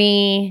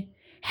punny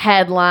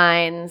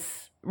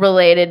headlines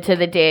related to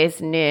the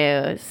day's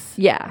news.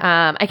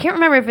 Yeah. I can't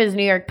remember if it's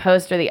New York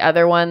Post or the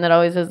other one that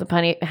always does the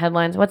punny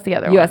headlines. What's the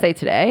other one? USA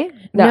Today.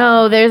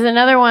 No, there's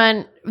another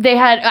one. They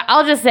had,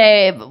 I'll just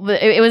say,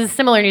 it was a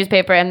similar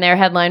newspaper, and their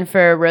headline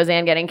for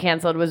Roseanne getting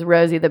canceled was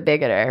Rosie the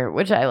Bigoter,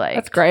 which I like.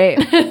 That's great.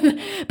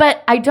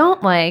 But I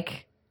don't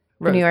like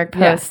the New York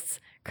Yeah. Post's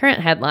current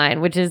headline,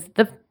 which is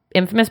the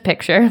infamous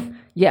picture.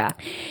 Yeah.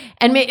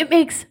 And it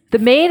makes The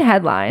main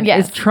headline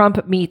Yes. is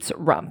Trump meets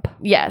Rump.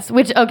 Yes,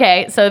 which,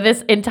 okay, so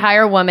this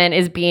entire woman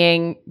is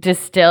being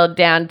distilled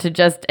down to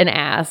just an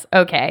ass.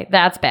 Okay,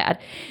 that's bad.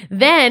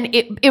 Then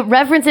it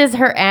references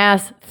her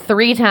ass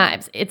 3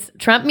 times. It's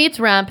Trump meets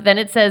Rump, then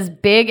it says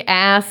big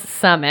ass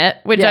summit,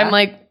 which Yeah. I'm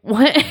like,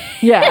 what?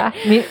 Yeah.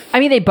 I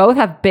mean, they both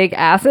have big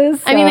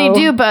asses. I mean, they so-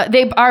 do, but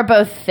they are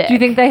both thick. Do you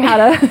think they had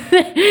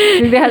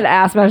an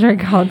ass measuring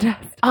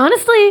contest?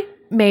 Honestly,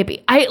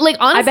 maybe. Honestly,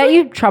 I bet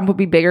you Trump would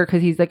be bigger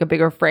because he's like a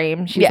bigger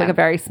frame. She's Yeah. like a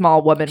very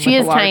small woman she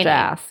with is a large tiny.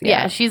 ass.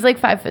 Yeah, she's like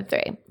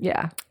 5'3".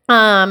 Yeah.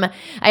 I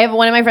have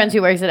one of my friends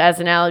who works at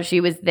SNL. She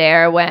was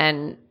there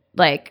when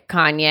like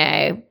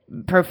Kanye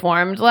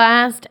performed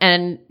last,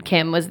 and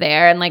Kim was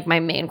there. And like my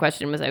main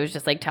question was, I was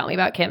just like, tell me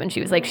about Kim, and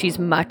she was like, she's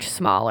much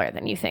smaller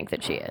than you think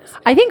that she is.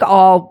 I think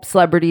all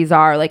celebrities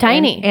are like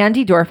Tiny.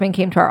 Andy Dorfman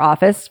came to our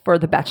office for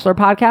the Bachelor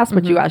podcast,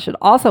 which you guys should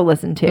also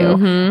listen to.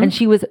 And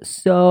she was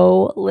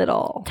so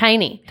little,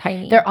 Tiny.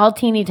 Tiny. They're all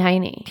teeny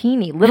tiny.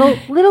 teeny,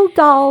 little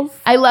dolls.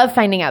 I love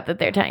finding out that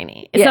they're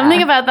tiny. Yeah.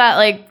 Something about that,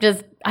 like,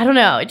 just, I don't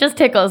know, it just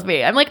tickles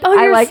me. I'm like, oh,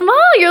 I you're like- small.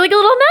 You're like a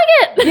little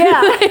nugget.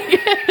 Yeah.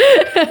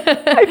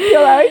 I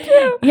feel that way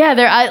too. Yeah,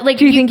 they're like.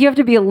 Do you think you have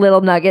to be a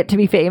little nugget to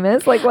be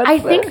famous? Like, what's I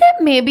think that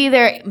maybe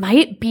there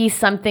might be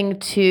something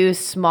to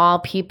small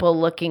people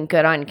looking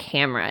good on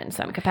camera in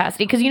some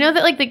capacity. Because you know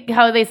that like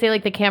how they say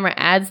like the camera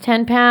adds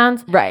 10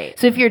 pounds? Right.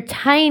 So if you're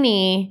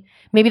tiny,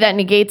 maybe that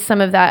negates some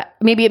of that.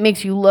 Maybe it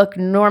makes you look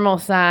normal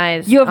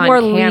size. You have on more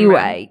camera.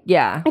 leeway.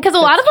 Yeah. Because a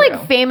lot of That's like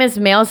true. famous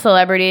male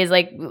celebrities,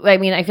 like, I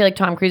mean, I feel like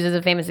Tom Cruise is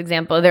a famous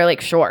example. They're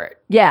like short.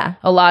 Yeah.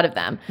 A lot of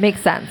them.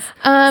 Makes sense.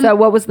 So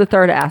what was the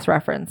third ass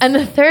reference? And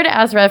the third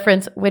ass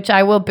reference, which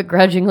I will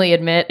begrudgingly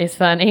admit is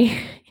funny,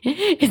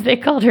 is they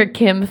called her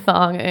Kim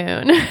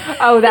Thong-un.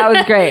 Oh, that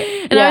was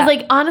great. And I was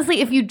like,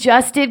 honestly, if you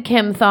just did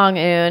Kim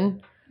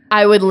Thong-un,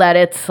 I would let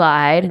it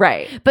slide.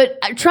 Right. But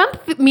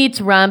Trump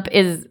meets Rump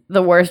is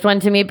the worst one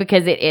to me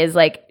because it is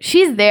like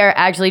she's there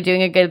actually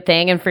doing a good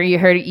thing, and for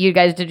you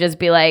guys to just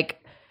be like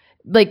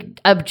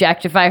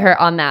objectify her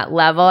on that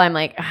level, I'm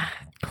like,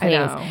 please. I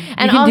know.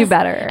 And you can do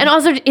better. And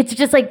also, it's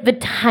just like the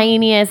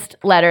tiniest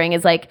lettering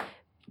is like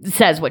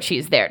says what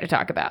she's there to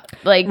talk about.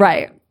 Like,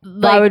 right.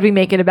 Why would we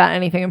make it about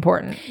anything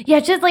important?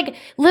 Yeah, just like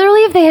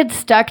literally, if they had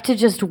stuck to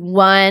just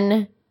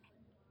one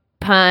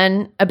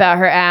pun about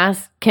her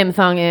ass, Kim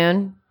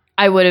Jong-un,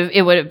 it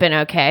would have been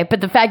okay.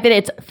 But the fact that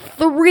it's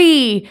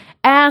 3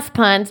 ass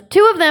puns,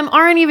 2 of them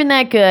aren't even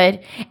that good,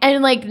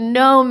 and like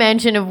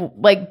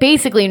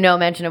basically no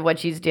mention of what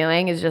she's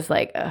doing is just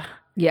like, ugh.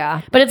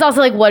 Yeah. But it's also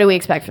like, what do we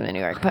expect from the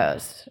New York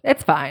Post?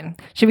 It's fine.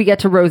 Should we get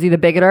to Rosie the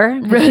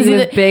Bigoter? She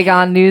was big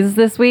on news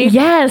this week.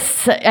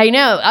 Yes, I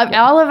know.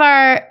 All of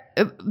our,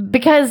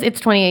 because it's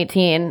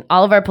 2018,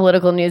 all of our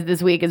political news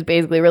this week is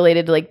basically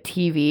related to like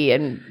TV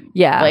and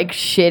like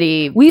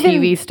shitty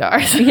TV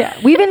stars. Yeah.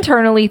 We've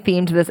internally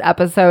themed this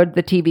episode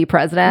the TV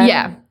president.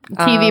 Yeah.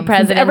 TV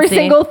presidency. Every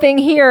single thing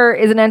here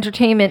is an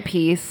entertainment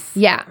piece.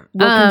 Yeah.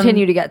 We'll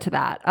continue to get to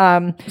that.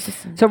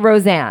 So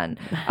Roseanne,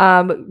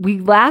 we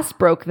last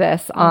broke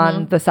this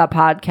on the Sub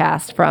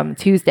podcast from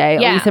Tuesday.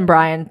 Yeah. Elise and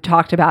Brian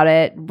talked about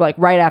it like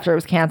right after it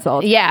was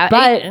canceled. Yeah.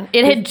 But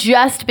it had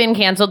just been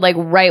canceled like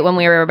right when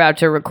we were about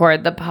to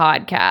record the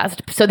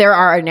podcast. So there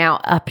are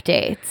now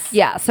updates.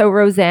 Yeah. So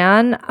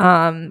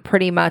Roseanne,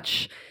 pretty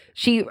much,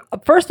 she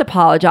first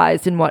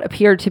apologized in what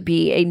appeared to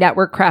be a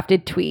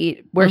network-crafted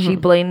tweet where she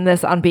blamed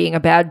this on being a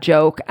bad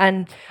joke.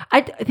 And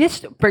this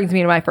brings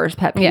me to my first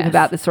pet peeve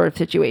about this sort of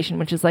situation,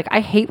 which is like, I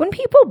hate when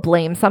people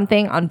blame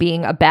something on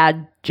being a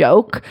bad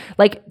joke.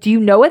 Like, do you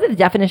know what the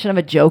definition of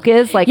a joke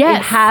is? Like,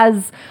 it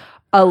has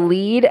a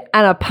lead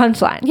and a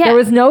punchline. Yeah. There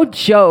was no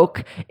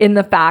joke in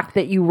the fact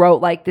that you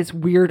wrote like this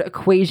weird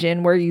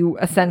equation where you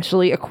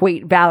essentially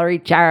equate Valerie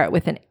Jarrett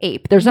with an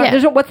ape. There's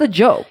no, what's the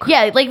joke?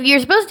 Yeah, like you're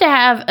supposed to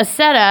have a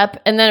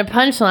setup and then a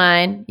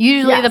punchline.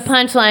 Usually the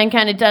punchline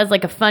kind of does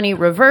like a funny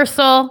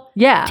reversal.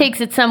 Yeah. Takes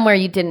it somewhere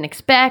you didn't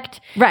expect.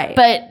 Right.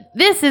 But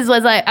this was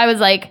like, I was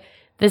like,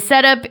 the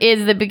setup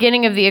is the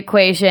beginning of the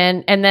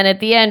equation, and then at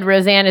the end,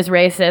 Roseanne is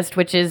racist,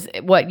 which is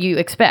what you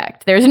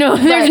expect. There's no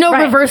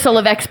reversal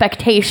of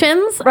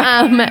expectations,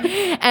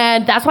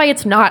 and that's why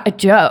it's not a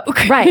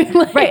joke. Right,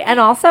 right.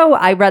 And also,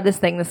 I read this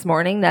thing this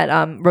morning that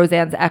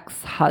Roseanne's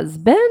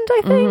ex-husband,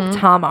 I think,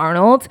 Tom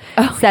Arnold,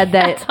 said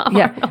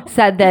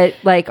that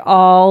like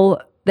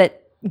all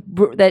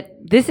that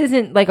this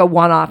isn't like a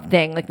one-off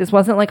thing. Like this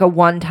wasn't like a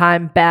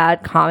one-time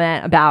bad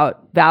comment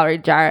about Valerie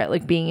Jarrett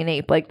like being an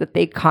ape. Like that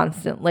they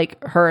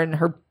like her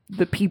and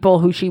the people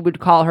who she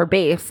would call her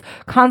base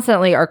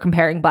constantly are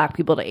comparing black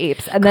people to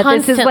apes, and that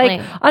this is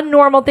like a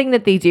normal thing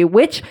that they do,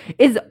 which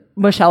is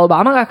Michelle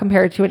Obama got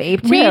compared to an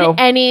ape too. Read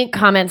any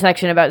comment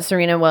section about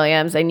Serena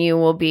Williams and you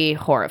will be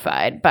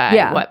horrified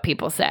by what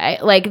people say.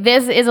 Like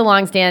this is a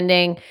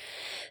longstanding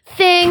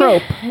thing.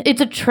 Trope. It's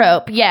a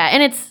trope. Yeah.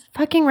 And it's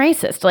fucking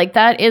racist. Like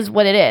that is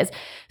what it is.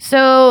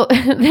 So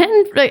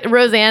then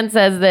Roseanne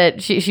says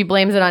that she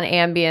blames it on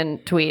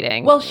Ambien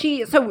tweeting. Well,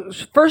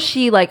 first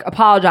she like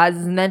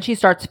apologizes and then she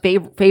starts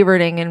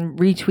favoriting and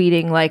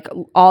retweeting like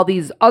all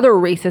these other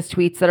racist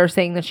tweets that are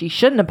saying that she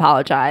shouldn't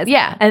apologize.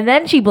 Yeah. And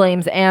then she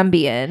blames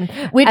Ambien.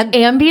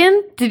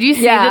 Ambien? Did you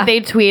see that they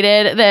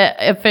tweeted,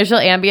 the official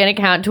Ambien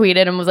account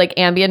tweeted and was like,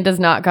 Ambien does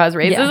not cause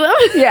racism?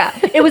 Yeah.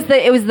 It was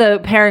the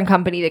parent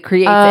company that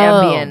creates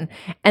Ambien.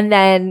 And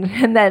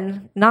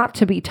then not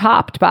to be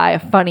topped by a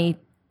funny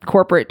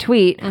corporate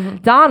tweet,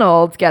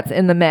 Donald gets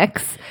in the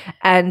mix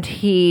and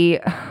he,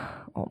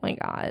 oh my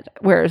God,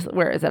 where is it?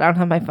 I don't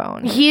have my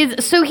phone. He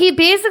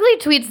basically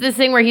tweets this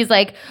thing where he's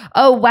like,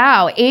 oh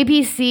wow,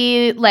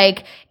 ABC's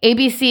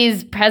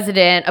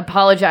president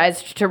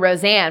apologized to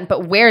Roseanne,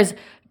 but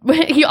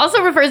he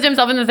also refers to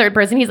himself in the third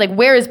person. He's like,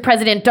 where is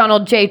President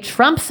Donald J.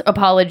 Trump's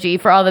apology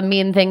for all the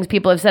mean things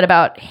people have said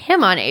about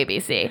him on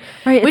ABC?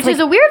 Right, which is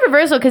a weird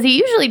reversal because he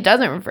usually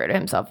doesn't refer to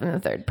himself in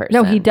the third person.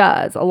 No, he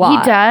does a lot.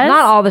 He does?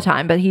 Not all the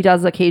time, but he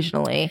does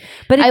occasionally.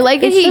 But I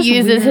like that he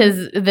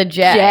uses the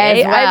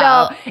J as well.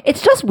 I know.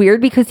 It's just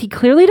weird because he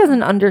clearly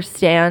doesn't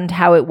understand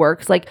how it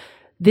works. Like,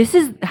 this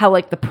is how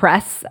like the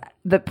press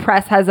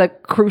has a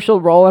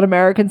crucial role in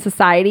American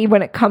society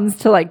when it comes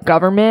to like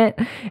government,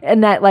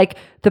 and that like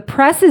the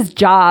press's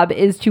job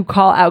is to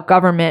call out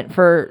government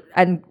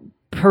and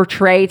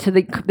portray to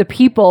the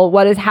people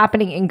what is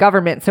happening in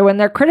government. So when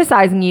they're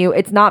criticizing you,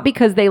 it's not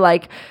because they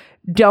like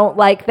don't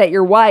like that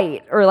you're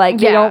white or like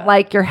they don't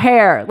like your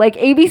hair. Like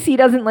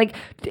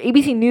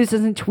ABC News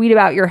doesn't tweet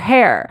about your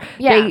hair.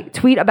 They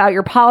tweet about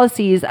your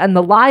policies and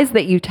the lies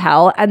that you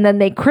tell, and then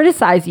they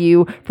criticize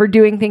you for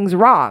doing things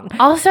wrong.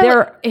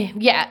 Also,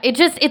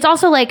 it's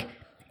also like,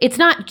 it's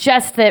not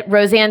just that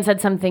Roseanne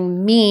said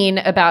something mean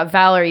about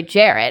Valerie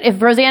Jarrett.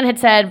 If Roseanne had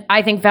said,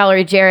 I think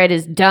Valerie Jarrett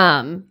is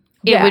dumb,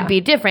 it would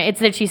be different. It's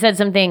that she said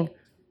something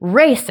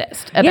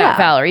racist about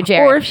Valerie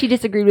Jarrett. Or if she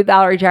disagreed with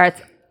Valerie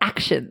Jarrett's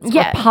actions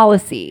or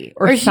policy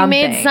or she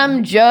made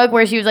some joke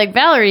where she was like,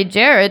 Valerie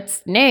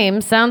Jarrett's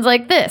name sounds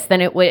like this.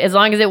 Then it would, as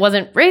long as it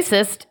wasn't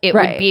racist, it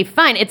would be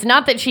fine. It's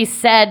not that she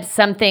said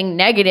something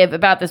negative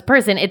about this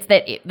person. It's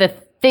that the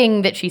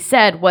thing that she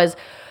said was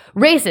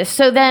racist.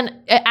 So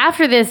then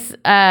after this,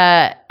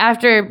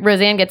 after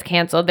Roseanne gets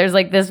canceled, there's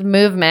like this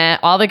movement.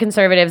 All the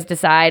conservatives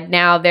decide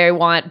now they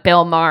want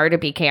Bill Maher to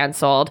be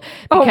canceled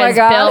because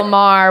Bill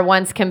Maher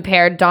once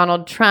compared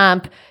Donald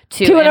Trump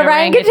to an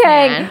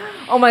orangutan.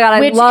 Oh my God,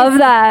 I love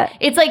that.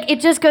 It's like,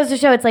 it just goes to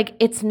show, it's like,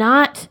 it's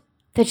not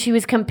that she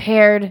was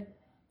compared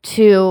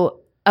to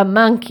a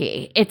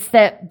monkey. It's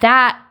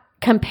that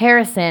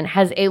comparison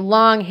has a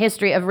long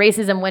history of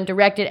racism when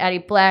directed at a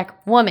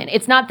black woman.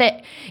 It's not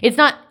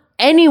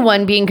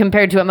anyone being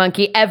compared to a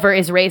monkey ever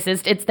is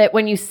racist. It's that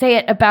when you say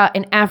it about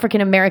an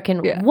African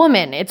American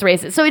woman, it's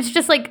racist. So it's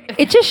just like,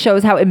 it just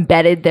shows how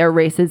embedded their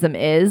racism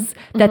is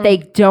that they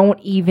don't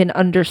even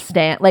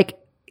understand. Like,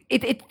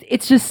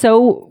 it's just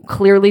so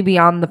clearly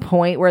beyond the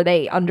point where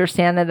they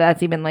understand that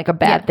that's even like a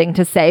bad thing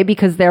to say,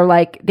 because they're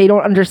like, they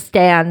don't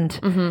understand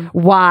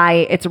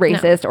why it's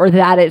racist or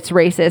that it's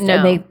racist.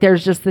 And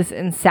there's just this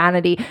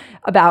insanity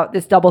about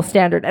this double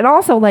standard. And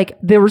also like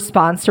the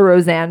response to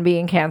Roseanne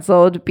being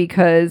canceled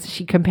because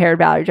she compared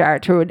Valerie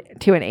Jarrett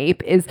to an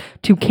ape is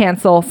to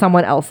cancel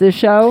someone else's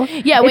show.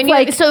 Yeah. When you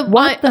like, so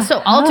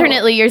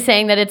alternately you're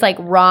saying that it's like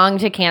wrong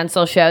to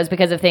cancel shows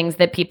because of things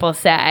that people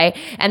say,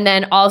 and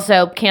then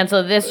also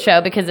cancel this show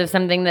because of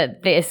something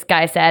that this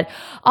guy said.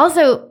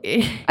 Also,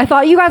 I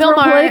thought you guys were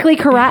politically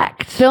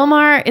correct. Bill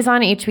Maher is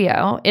on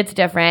HBO. It's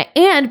different.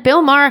 And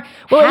Bill Maher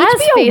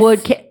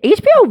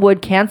HBO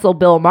would cancel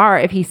Bill Maher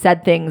if he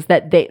said things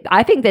that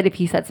I think that if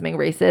he said something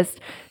racist,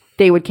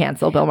 they would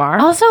cancel Bill Maher.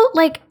 Also,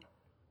 like,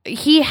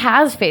 he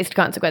has faced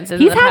consequences.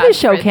 He's had his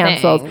show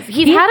canceled.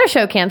 He's had a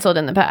show canceled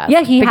in the past.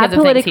 Yeah, he had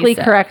Politically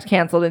Correct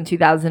canceled in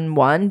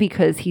 2001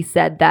 because he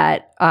said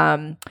that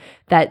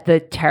that the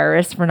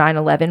terrorists for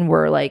 9/11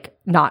 were like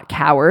not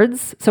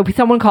cowards. So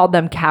someone called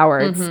them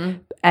cowards.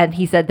 And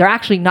he said they're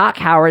actually not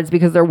cowards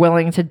because they're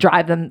willing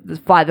to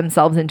fly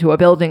themselves into a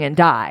building and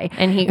die.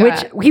 And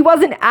he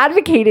wasn't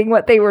advocating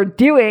what they were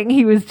doing.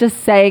 He was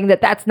just saying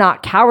that that's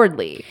not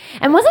cowardly.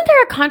 And wasn't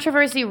there a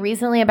controversy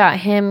recently about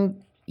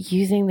him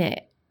using the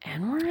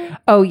N-word?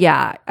 Oh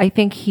yeah, I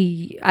think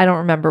I don't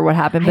remember what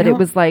happened, but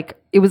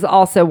it was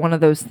also one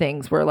of those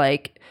things where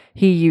like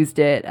he used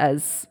it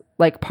as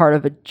like part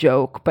of a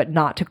joke, but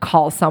not to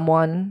call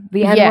someone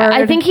the N-word. Yeah,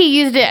 I think he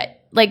used it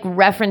like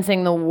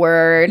referencing the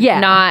word,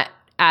 not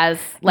as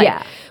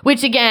like,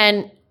 which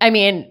again, I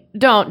mean,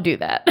 don't do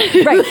that.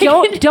 Right.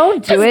 Don't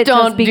do it.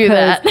 Don't do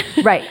that.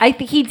 Right. I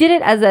think he did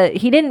it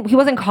he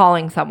wasn't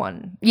calling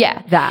someone.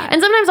 Yeah. That.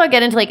 And sometimes I'll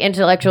get into like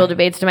intellectual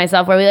debates to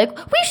myself where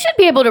we should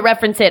be able to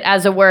reference it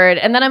as a word.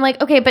 And then I'm like,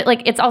 okay, but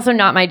like, it's also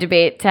not my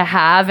debate to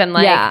have. And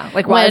like,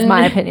 like why does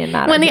my opinion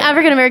matter? When the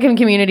African American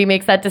community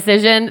makes that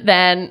decision,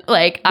 then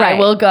like I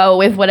will go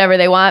with whatever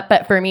they want.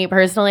 But for me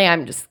personally,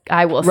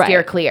 I will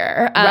steer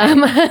clear.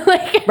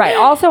 Right.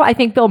 Also, I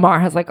think Bill Maher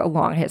has like a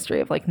long history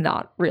of like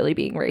not really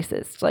being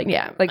racist. Like,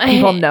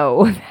 people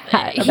know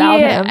that about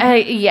him.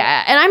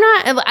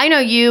 And I know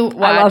you watch.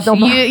 I love Bill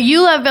Maher.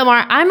 You love Bill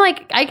Maher. I'm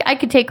like, I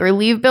could take or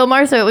leave Bill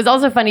Maher. So it was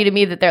also funny to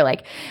me that they're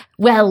like,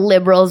 well,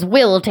 liberals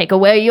will take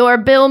away your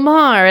Bill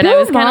Maher. And I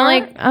was kind of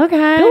like,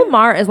 okay. Bill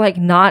Maher is like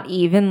not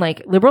even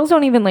like, liberals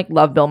don't even like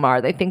love Bill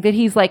Maher. They think that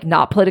he's like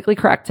not politically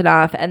correct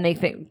enough. And they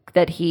think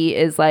that he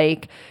is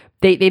like,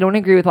 They don't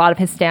agree with a lot of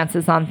his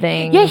stances on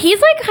things. Yeah, he's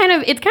like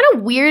it's kind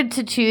of weird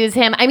to choose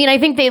him. I mean, I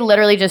think they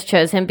literally just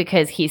chose him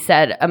because he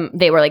said,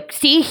 they were like,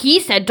 see, he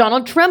said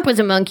Donald Trump was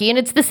a monkey and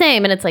it's the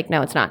same. And it's like,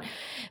 no, it's not.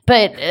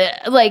 But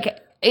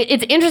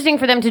it's interesting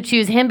for them to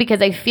choose him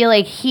because I feel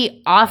like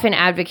he often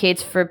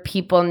advocates for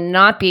people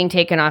not being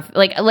taken off.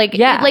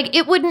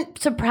 It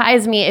wouldn't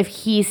surprise me if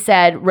he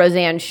said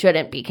Roseanne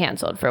shouldn't be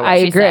canceled for what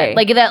she said.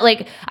 Like that,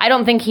 like, I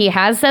don't think he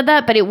has said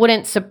that, but it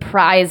wouldn't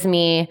surprise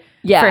me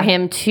for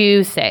him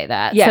to say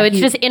that. So it's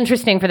just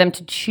interesting for them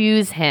to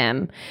choose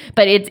him.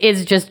 But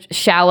it's just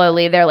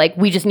shallowly, they're like,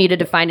 we just needed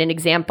to find an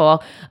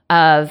example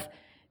of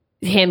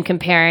him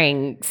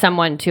comparing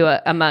someone to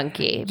a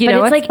monkey. You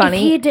know, it's like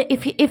funny?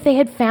 If they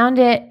had found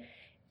a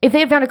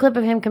clip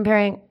of him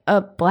comparing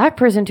a black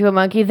person to a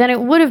monkey, then it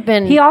would have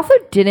been. He also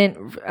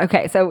didn't.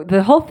 Okay, so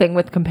the whole thing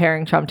with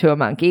comparing Trump to a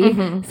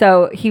monkey.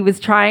 So he was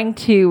trying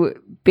to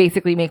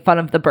basically make fun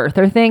of the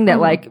birther thing that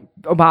like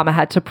Obama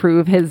had to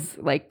prove his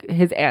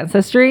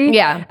ancestry.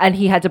 Yeah. And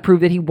he had to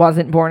prove that he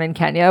wasn't born in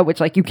Kenya, which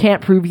like you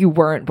can't prove you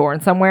weren't born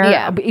somewhere.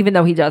 Yeah. Even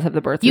though he does have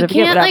the birth certificate,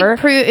 you can't whatever. Like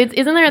prove.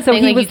 Isn't there a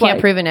thing like you can't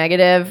prove a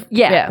negative?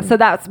 Yeah. So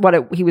that's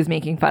what he was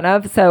making fun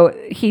of. So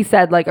he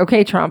said like,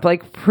 okay, Trump,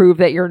 like prove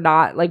that you're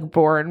not like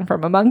born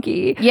from a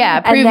monkey. Yeah.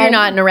 Prove you're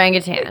not an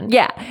orangutan.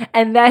 Yeah.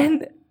 And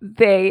then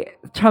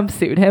Trump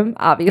sued him,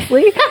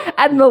 obviously.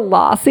 And the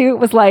lawsuit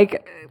was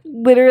like,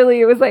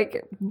 literally, it was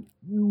like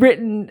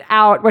written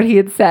out what he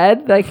had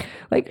said. Like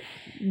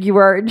you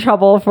were in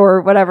trouble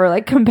for whatever,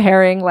 like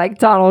comparing like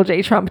Donald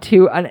J. Trump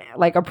to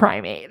a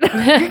primate.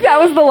 That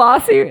was the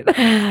lawsuit.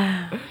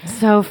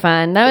 so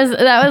fun. That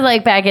was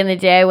like back in the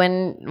day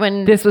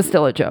when This was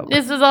still a joke.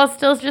 this was all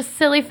still just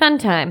silly fun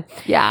time.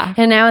 Yeah.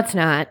 And now it's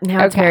not.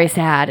 Now it's Okay. very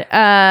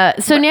sad.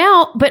 So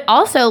now, but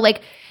also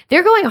like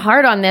they're going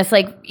hard on this.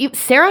 Like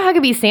Sarah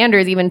Huckabee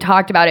Sanders even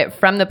talked about it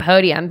from the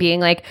podium, being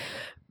like,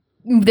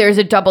 there's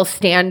a double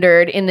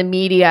standard in the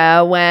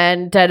media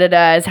when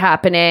da-da-da is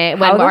happening,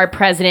 when our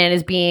president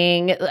is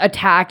being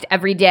attacked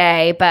every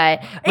day.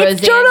 But It's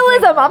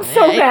journalism. I'm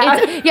so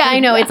mad. yeah, I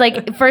know. It's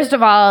like, first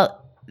of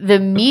all,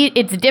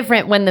 it's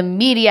different when the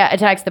media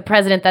attacks the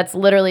president. That's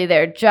literally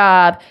their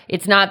job.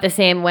 It's not the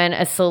same when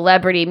a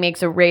celebrity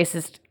makes a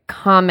racist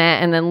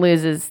comment and then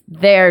loses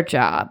their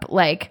job.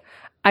 Like,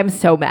 I'm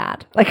so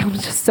mad. Like, I'm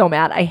just so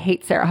mad. I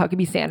hate Sarah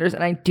Huckabee Sanders,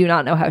 and I do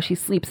not know how she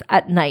sleeps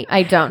at night.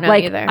 I don't know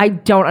like, either. I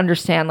don't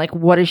understand. Like,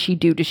 what does she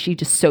do? Does she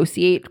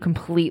dissociate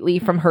completely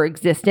from her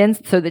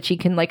existence so that she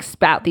can, like,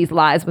 spout these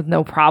lies with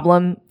no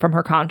problem from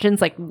her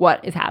conscience? Like,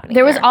 what is happening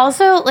There was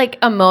also like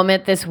a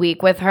moment this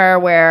week with her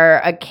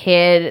where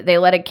they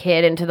let a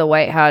kid into the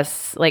White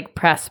House like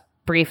press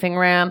briefing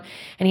room,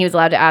 and he was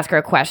allowed to ask her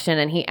a question,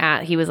 and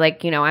he was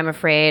like, you know, I'm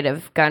afraid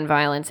of gun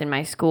violence in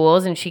my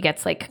schools, and she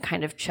gets like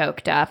kind of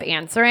choked up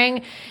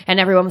answering, and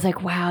everyone was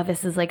like, wow,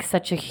 this is like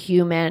such a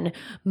human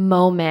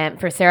moment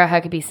for Sarah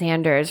Huckabee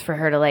Sanders for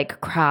her to like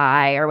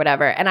cry or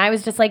whatever. And I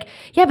was just like,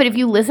 yeah, but if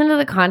you listen to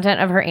the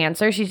content of her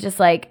answer, she's just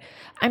like,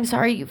 I'm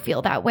sorry you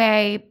feel that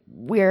way,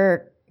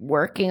 we're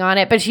working on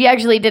it. But she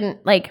actually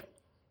didn't like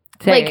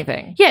say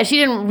anything. Yeah, she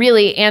didn't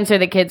really answer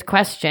the kid's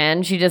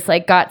question. She just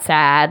like got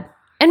sad.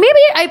 And maybe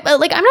I'm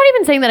not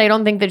even saying that I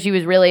don't think that she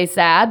was really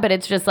sad, but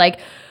it's just like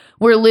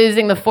we're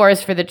losing the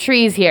forest for the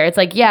trees here. It's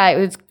like, yeah,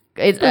 it's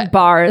The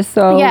bar is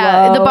so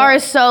low. the bar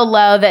is so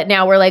low that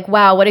now we're like,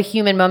 wow, what a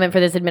human moment for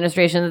this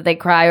administration that they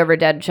cry over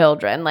dead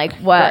children. Like,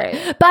 what?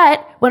 Right.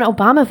 But when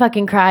Obama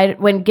fucking cried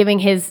when giving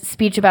his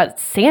speech about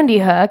Sandy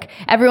Hook,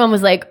 everyone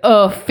was like,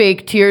 oh,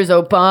 fake tears,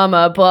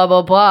 Obama, blah,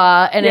 blah,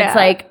 blah. And it's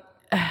like,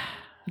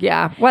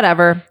 yeah,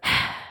 whatever.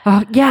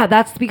 Oh, yeah,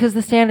 that's because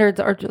the standards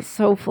are just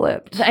so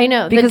flipped. I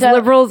know. Because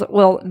liberals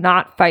will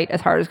not fight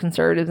as hard as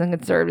conservatives, and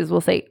conservatives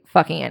will say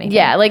fucking anything.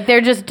 Yeah, like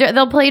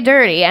they'll play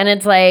dirty. And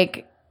it's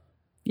like,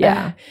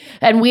 yeah.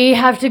 And we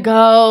have to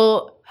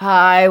go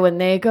high when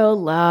they go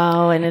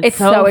low, and it's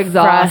so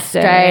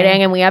exhausting.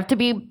 frustrating, and we have to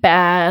be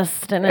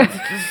best, and it's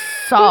just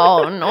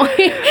so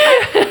annoying.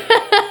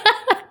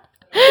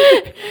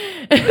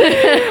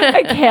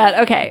 I can't.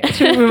 Okay,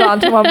 should we move on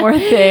to one more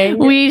thing?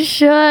 We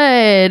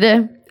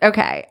should.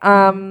 Okay.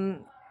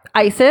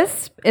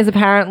 ISIS is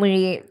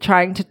apparently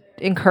trying to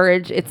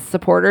encourage its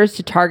supporters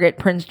to target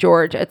Prince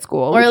George at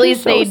school. Or at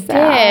least they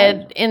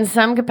did in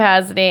some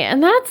capacity.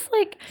 And that's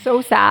like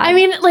so sad. I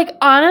mean, like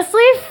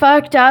honestly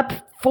fucked up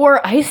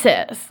for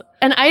ISIS.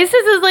 And ISIS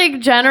is like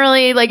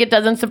generally like it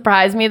doesn't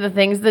surprise me the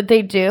things that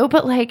they do,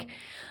 but like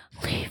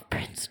leave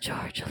Prince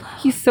George alone.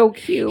 He's so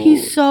cute.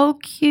 He's so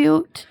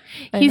cute.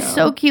 He's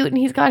so cute, and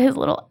he's got his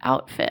little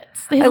outfits.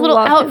 His little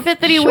love outfit his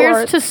that he wears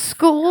shorts. to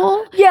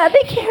school. Yeah,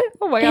 they can't.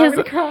 Oh my God, I'm His-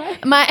 gonna cry.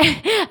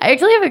 I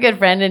actually have a good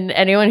friend, and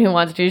anyone who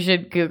wants to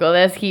should Google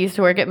this. He used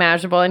to work at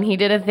Mashable, and he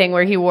did a thing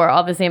where he wore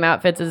all the same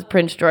outfits as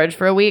Prince George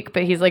for a week,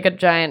 but he's like a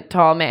giant,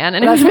 tall man,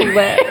 and That's it was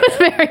lit.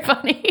 very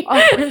funny.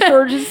 Oh, Prince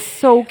George is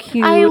so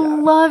cute. I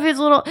love his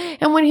little,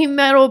 and when he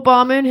met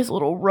Obama in his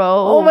little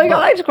robe. Oh my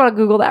God, I just want to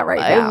Google that right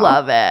now. I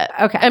love it.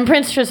 Okay. And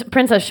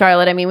Princess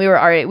Charlotte. I mean, we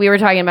were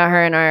talking about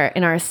her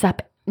in our SEP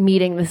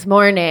meeting this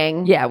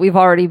morning. Yeah, we've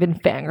already been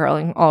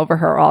fangirling all over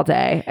her all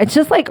day. It's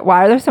just like,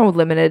 why are there so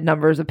limited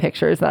numbers of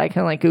pictures that I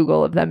can like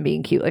Google of them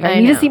being cute? Like, I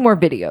need to see more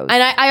videos.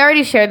 And I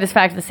already shared this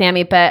fact with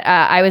Sammy, but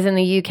I was in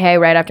the UK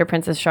right after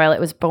Princess Charlotte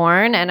was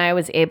born, and I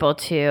was able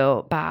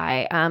to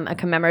buy a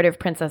commemorative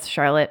Princess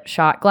Charlotte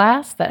shot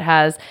glass that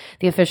has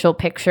the official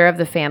picture of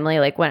the family,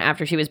 like when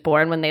after she was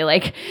born, when they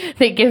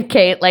give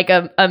Kate like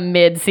a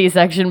mid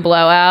C-section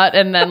blowout,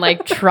 and then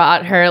like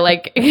trot her out,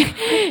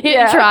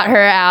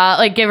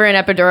 like give her an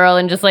epidural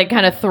and just like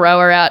kind of throw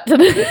her out to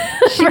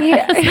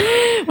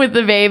the with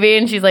the baby,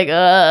 and she's like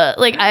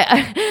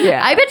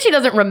I bet she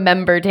doesn't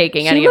remember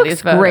taking any of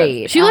these photos.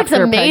 Great. She looks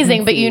after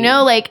amazing, but you pregnancy.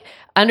 know, like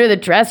under the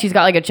dress she's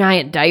got like a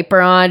giant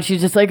diaper on.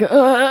 She's just like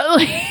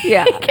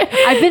Yeah,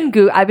 I've been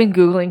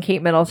Googling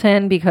Kate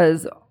Middleton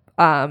because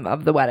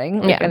of the wedding,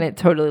 like, and it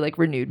totally like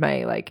renewed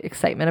my like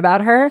excitement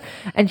about her,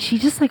 and she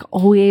just like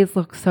always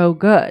looks so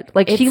good.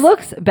 Like she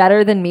looks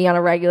better than me on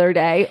a regular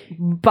day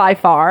by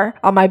far.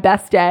 On my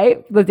best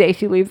day, the day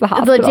she leaves the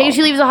hospital. The day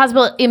she leaves the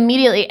hospital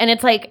immediately, and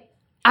it's like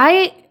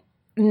I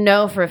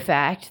know for a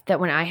fact that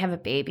when I have a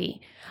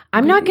baby,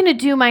 I'm not going to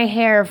do my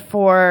hair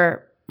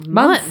for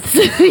months.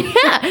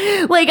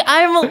 Yeah. Like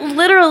I'm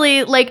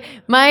literally like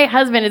my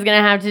husband is going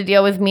to have to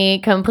deal with me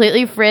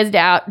completely frizzed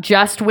out,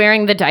 just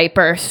wearing the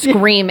diaper,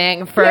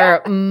 screaming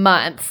for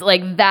months.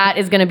 Like that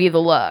is going to be the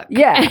look.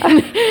 Yeah.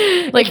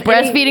 Like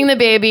breastfeeding the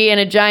baby in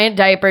a giant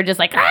diaper, just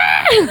like,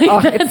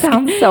 It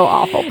sounds so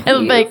awful.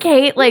 but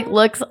Kate like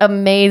looks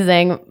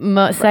amazing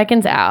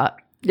seconds out.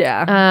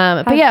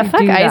 Yeah. But yeah,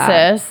 fuck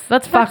ISIS.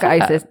 That's fuck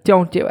ISIS.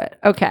 Don't do it.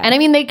 Okay. And I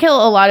mean, they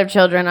kill a lot of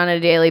children on a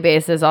daily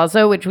basis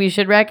also, which we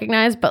should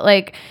recognize. But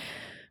like,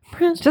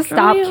 just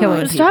stop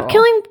killing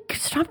people.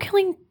 Stop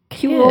killing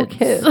cute little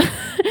kids.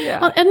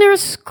 Yeah. And their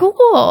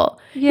school.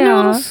 Yeah. In a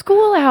little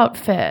school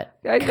outfit.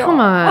 Come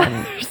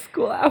on.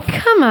 School outfit.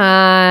 Come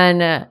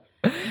on.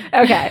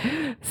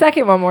 Okay.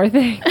 Second, one more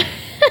thing.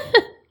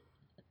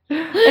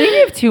 I think we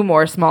have two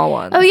more small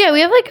ones. Oh yeah, we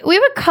have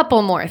a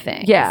couple more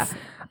things. Yeah.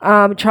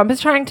 Trump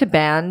is trying to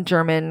ban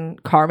German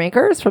car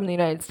makers from the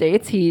United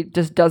States. He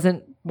just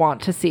doesn't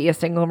want to see a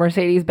single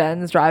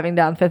Mercedes-Benz driving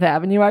down Fifth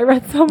Avenue, I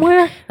read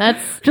somewhere.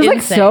 That's just insane.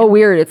 Like so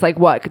weird. It's like,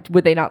 what?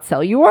 Would they not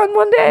sell you one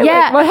day?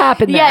 Yeah. Like, what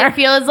happened there? Yeah, it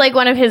feels like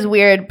one of his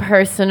weird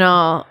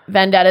personal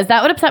vendettas.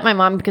 That would upset my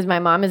mom because my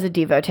mom is a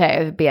devotee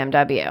of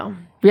BMW.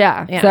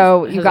 Yeah.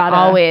 So you gotta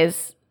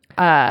always...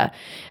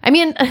 I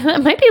mean,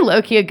 it might be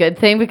low-key a good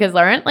thing because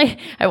Laurent, like,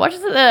 I watched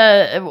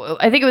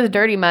I think it was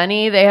Dirty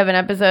Money. They have an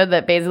episode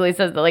that basically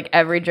says that like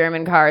every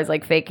German car is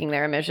like faking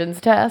their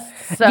emissions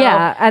tests. So,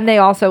 yeah, and they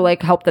also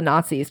like help the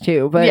Nazis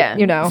too. But yeah,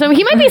 you know, so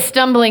he might be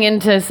stumbling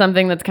into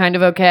something that's kind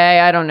of okay.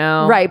 I don't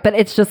know. Right, but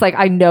it's just like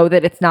I know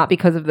that it's not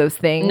because of those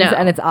things,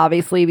 and it's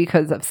obviously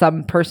because of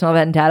some personal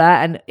vendetta.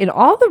 And in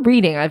all the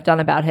reading I've done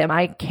about him,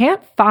 I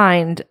can't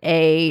find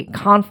a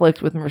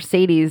conflict with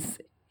Mercedes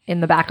in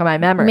the back of my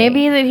memory.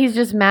 Maybe that he's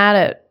just mad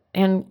at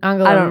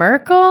Angela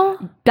Merkel.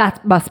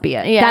 That must be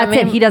it. Yeah,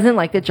 that's it. He doesn't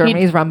like that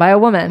Germany's run by a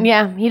woman.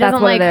 Yeah, he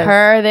doesn't like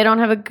her. They don't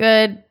have a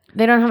good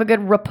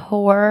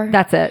rapport.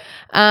 That's it.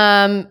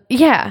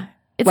 Yeah,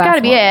 it's got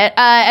to be it.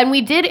 And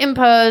we did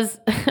impose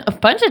a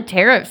bunch of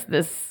tariffs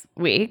this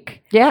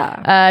week.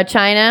 Yeah.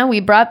 China, we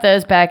brought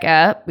those back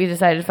up. We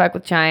decided to fuck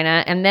with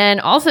China. And then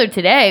also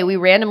today, we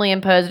randomly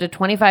imposed a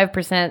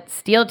 25%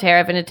 steel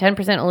tariff and a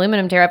 10%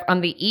 aluminum tariff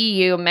on the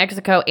EU,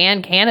 Mexico,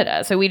 and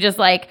Canada. So we just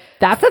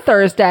that's a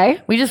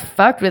Thursday. We just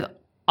fucked with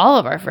all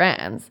of our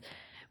friends,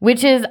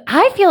 which is,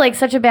 I feel like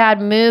such a bad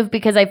move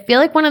because I feel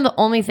like one of the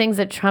only things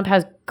that Trump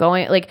has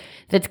going, like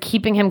that's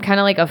keeping him kind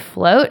of like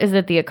afloat is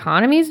that the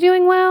economy is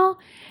doing well.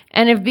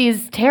 And if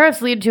these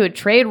tariffs lead to a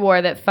trade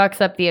war that fucks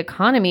up the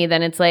economy,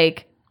 then it's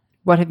like,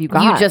 what have you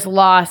got? You just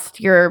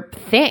lost your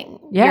thing.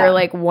 Yeah. You're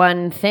like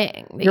one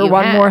thing. You're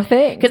one more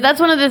thing. Because that's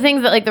one of the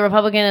things that like the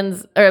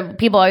Republicans or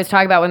people always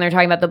talk about when they're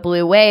talking about the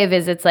blue wave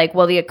is it's like,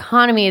 well, the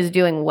economy is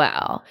doing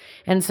well.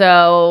 And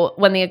so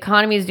when the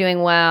economy is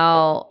doing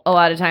well, a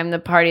lot of time the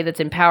party that's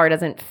in power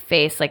doesn't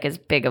face like as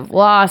big of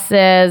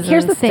losses.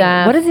 Here's the thing.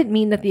 What does it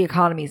mean that the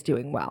economy is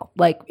doing well?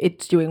 Like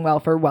it's doing well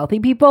for wealthy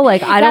people?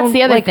 Like that's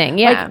the other thing.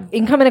 Yeah. Like,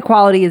 income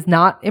inequality is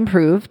not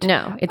improved.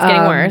 No, it's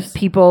getting worse.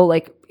 People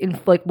like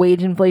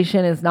wage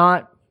inflation is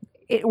not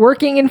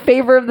working in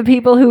favor of the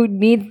people who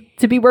need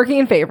to be working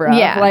in favor of.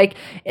 Yeah.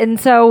 And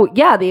so,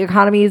 the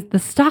economy's, the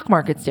stock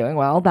market's doing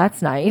well.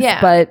 That's nice. Yeah.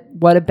 But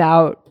what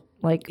about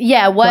how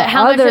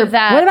much of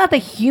that? What about the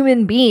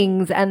human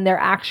beings and their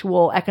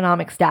actual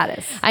economic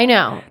status? I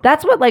know.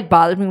 That's what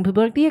bothers me when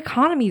people are like, the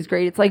economy's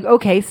great. It's like,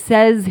 okay,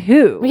 says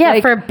who? Yeah,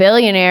 for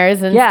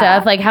billionaires and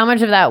stuff. Like how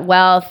much of that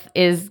wealth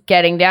is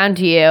getting down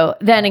to you?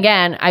 Then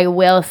again, I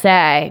will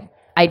say,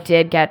 I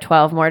did get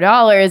 $12 more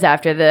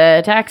after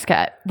the tax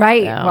cut.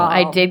 Right. So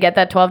I did get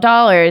that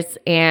 $12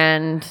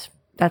 and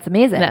that's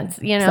amazing. That's,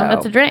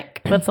 that's a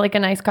drink. That's like a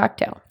nice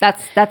cocktail.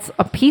 That's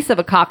a piece of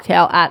a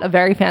cocktail at a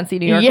very fancy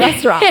New York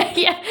restaurant.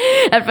 Yeah.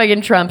 At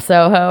fucking Trump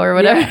Soho or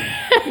whatever.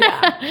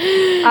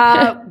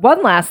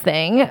 One last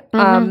thing.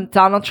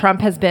 Donald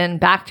Trump has been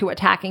back to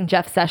attacking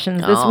Jeff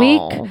Sessions this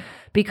week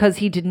because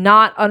he did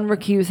not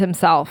unrecuse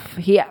himself.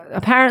 He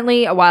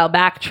apparently, a while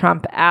back,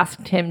 Trump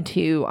asked him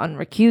to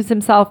unrecuse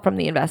himself from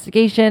the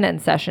investigation,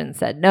 and Sessions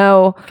said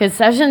no. Because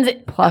Sessions...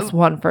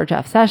 +1 for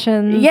Jeff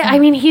Sessions. Yeah, I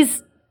mean,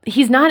 he's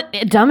not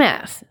a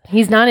dumbass.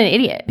 He's not an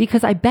idiot.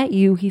 Because I bet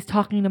you he's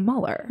talking to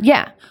Mueller.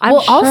 Yeah.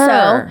 I'm sure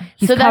also,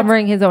 he's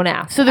covering his own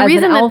ass. So the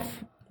reason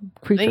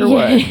creature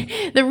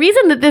would. The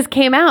reason that this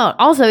came out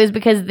also is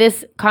because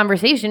this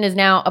conversation is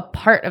now a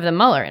part of the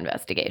Mueller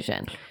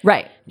investigation.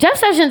 Right. Jeff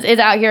Sessions is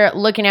out here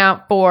looking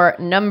out for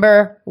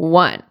number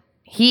one.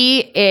 He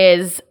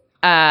is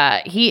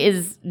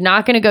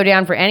not going to go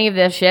down for any of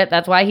this shit.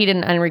 That's why he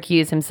didn't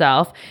unrecuse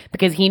himself,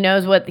 because he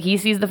knows he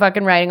sees the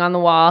fucking writing on the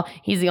wall.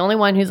 He's the only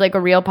one who's like a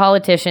real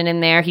politician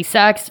in there. He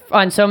sucks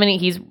on so many.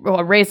 He's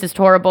a racist,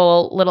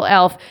 horrible little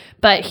elf,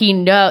 but he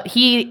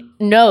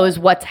knows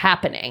what's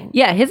happening.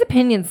 Yeah, his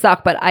opinions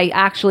suck, but I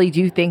actually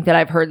do think that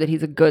I've heard that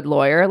he's a good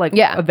lawyer,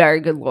 a very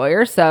good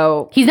lawyer.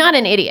 So he's not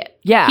an idiot.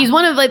 Yeah, he's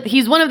one of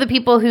the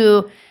people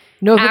who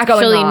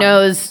actually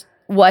knows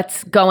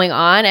what's going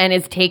on and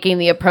is taking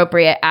the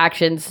appropriate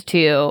actions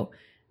to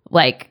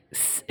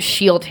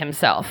shield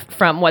himself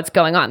from what's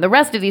going on. The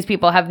rest of these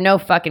people have no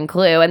fucking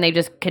clue, and they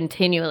just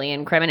continually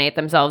incriminate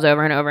themselves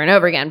over and over and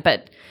over again,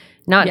 but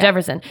not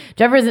Jefferson.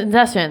 Jefferson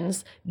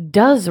Sessions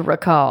does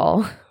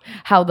recall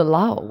how the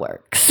law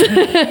works.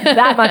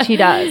 That much he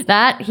does.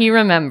 That he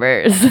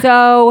remembers.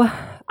 So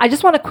I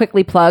just want to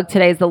quickly plug,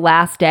 today's the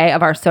last day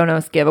of our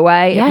Sonos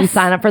giveaway. Yes. If you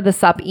sign up for the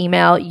SUP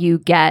email, you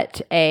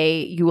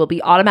will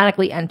be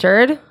automatically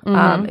entered.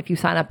 If you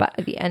sign up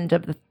at the end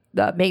of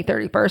the May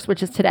 31st,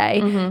 which is today,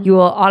 you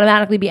will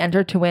automatically be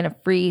entered to win a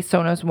free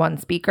Sonos One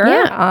speaker.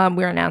 Yeah.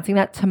 We're announcing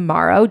that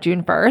tomorrow,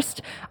 June 1st.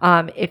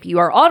 If you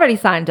are already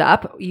signed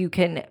up, you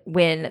can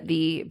win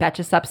the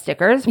Betches Sup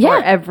stickers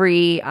for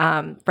every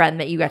friend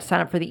that you get to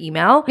sign up for the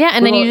email. Yeah,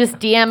 and then you just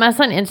DM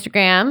us on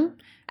Instagram.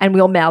 And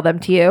we'll mail them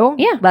to you.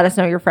 Yeah. Let us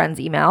know your friend's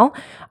email.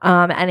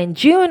 And in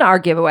June, our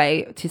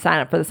giveaway to sign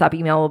up for the SUP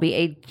email will be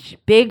a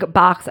big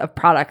box of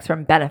products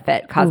from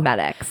Benefit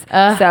Cosmetics.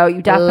 So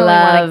you definitely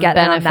want to get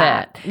in on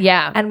that.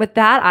 Yeah. And with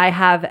that, I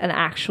have an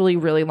actually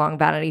really long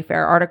Vanity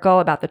Fair article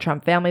about the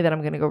Trump family that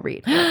I'm going to go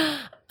read.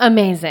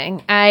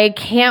 Amazing. I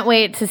can't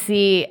wait to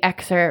see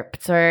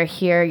excerpts or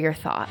hear your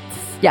thoughts.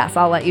 Yes,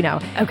 I'll let you know.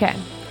 Okay.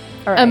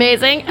 All right.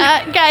 Amazing.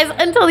 Guys,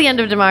 until the end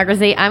of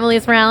democracy, I'm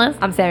Elise Morales.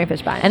 I'm Sammy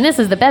Fishbein. And this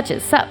is the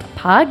Betches Sup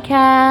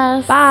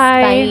podcast.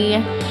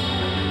 Bye. Bye.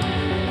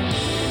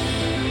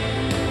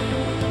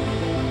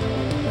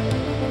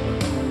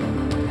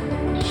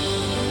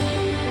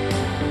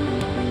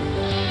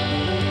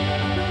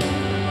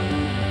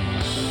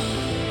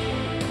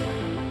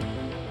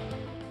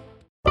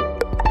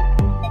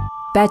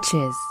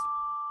 Betches.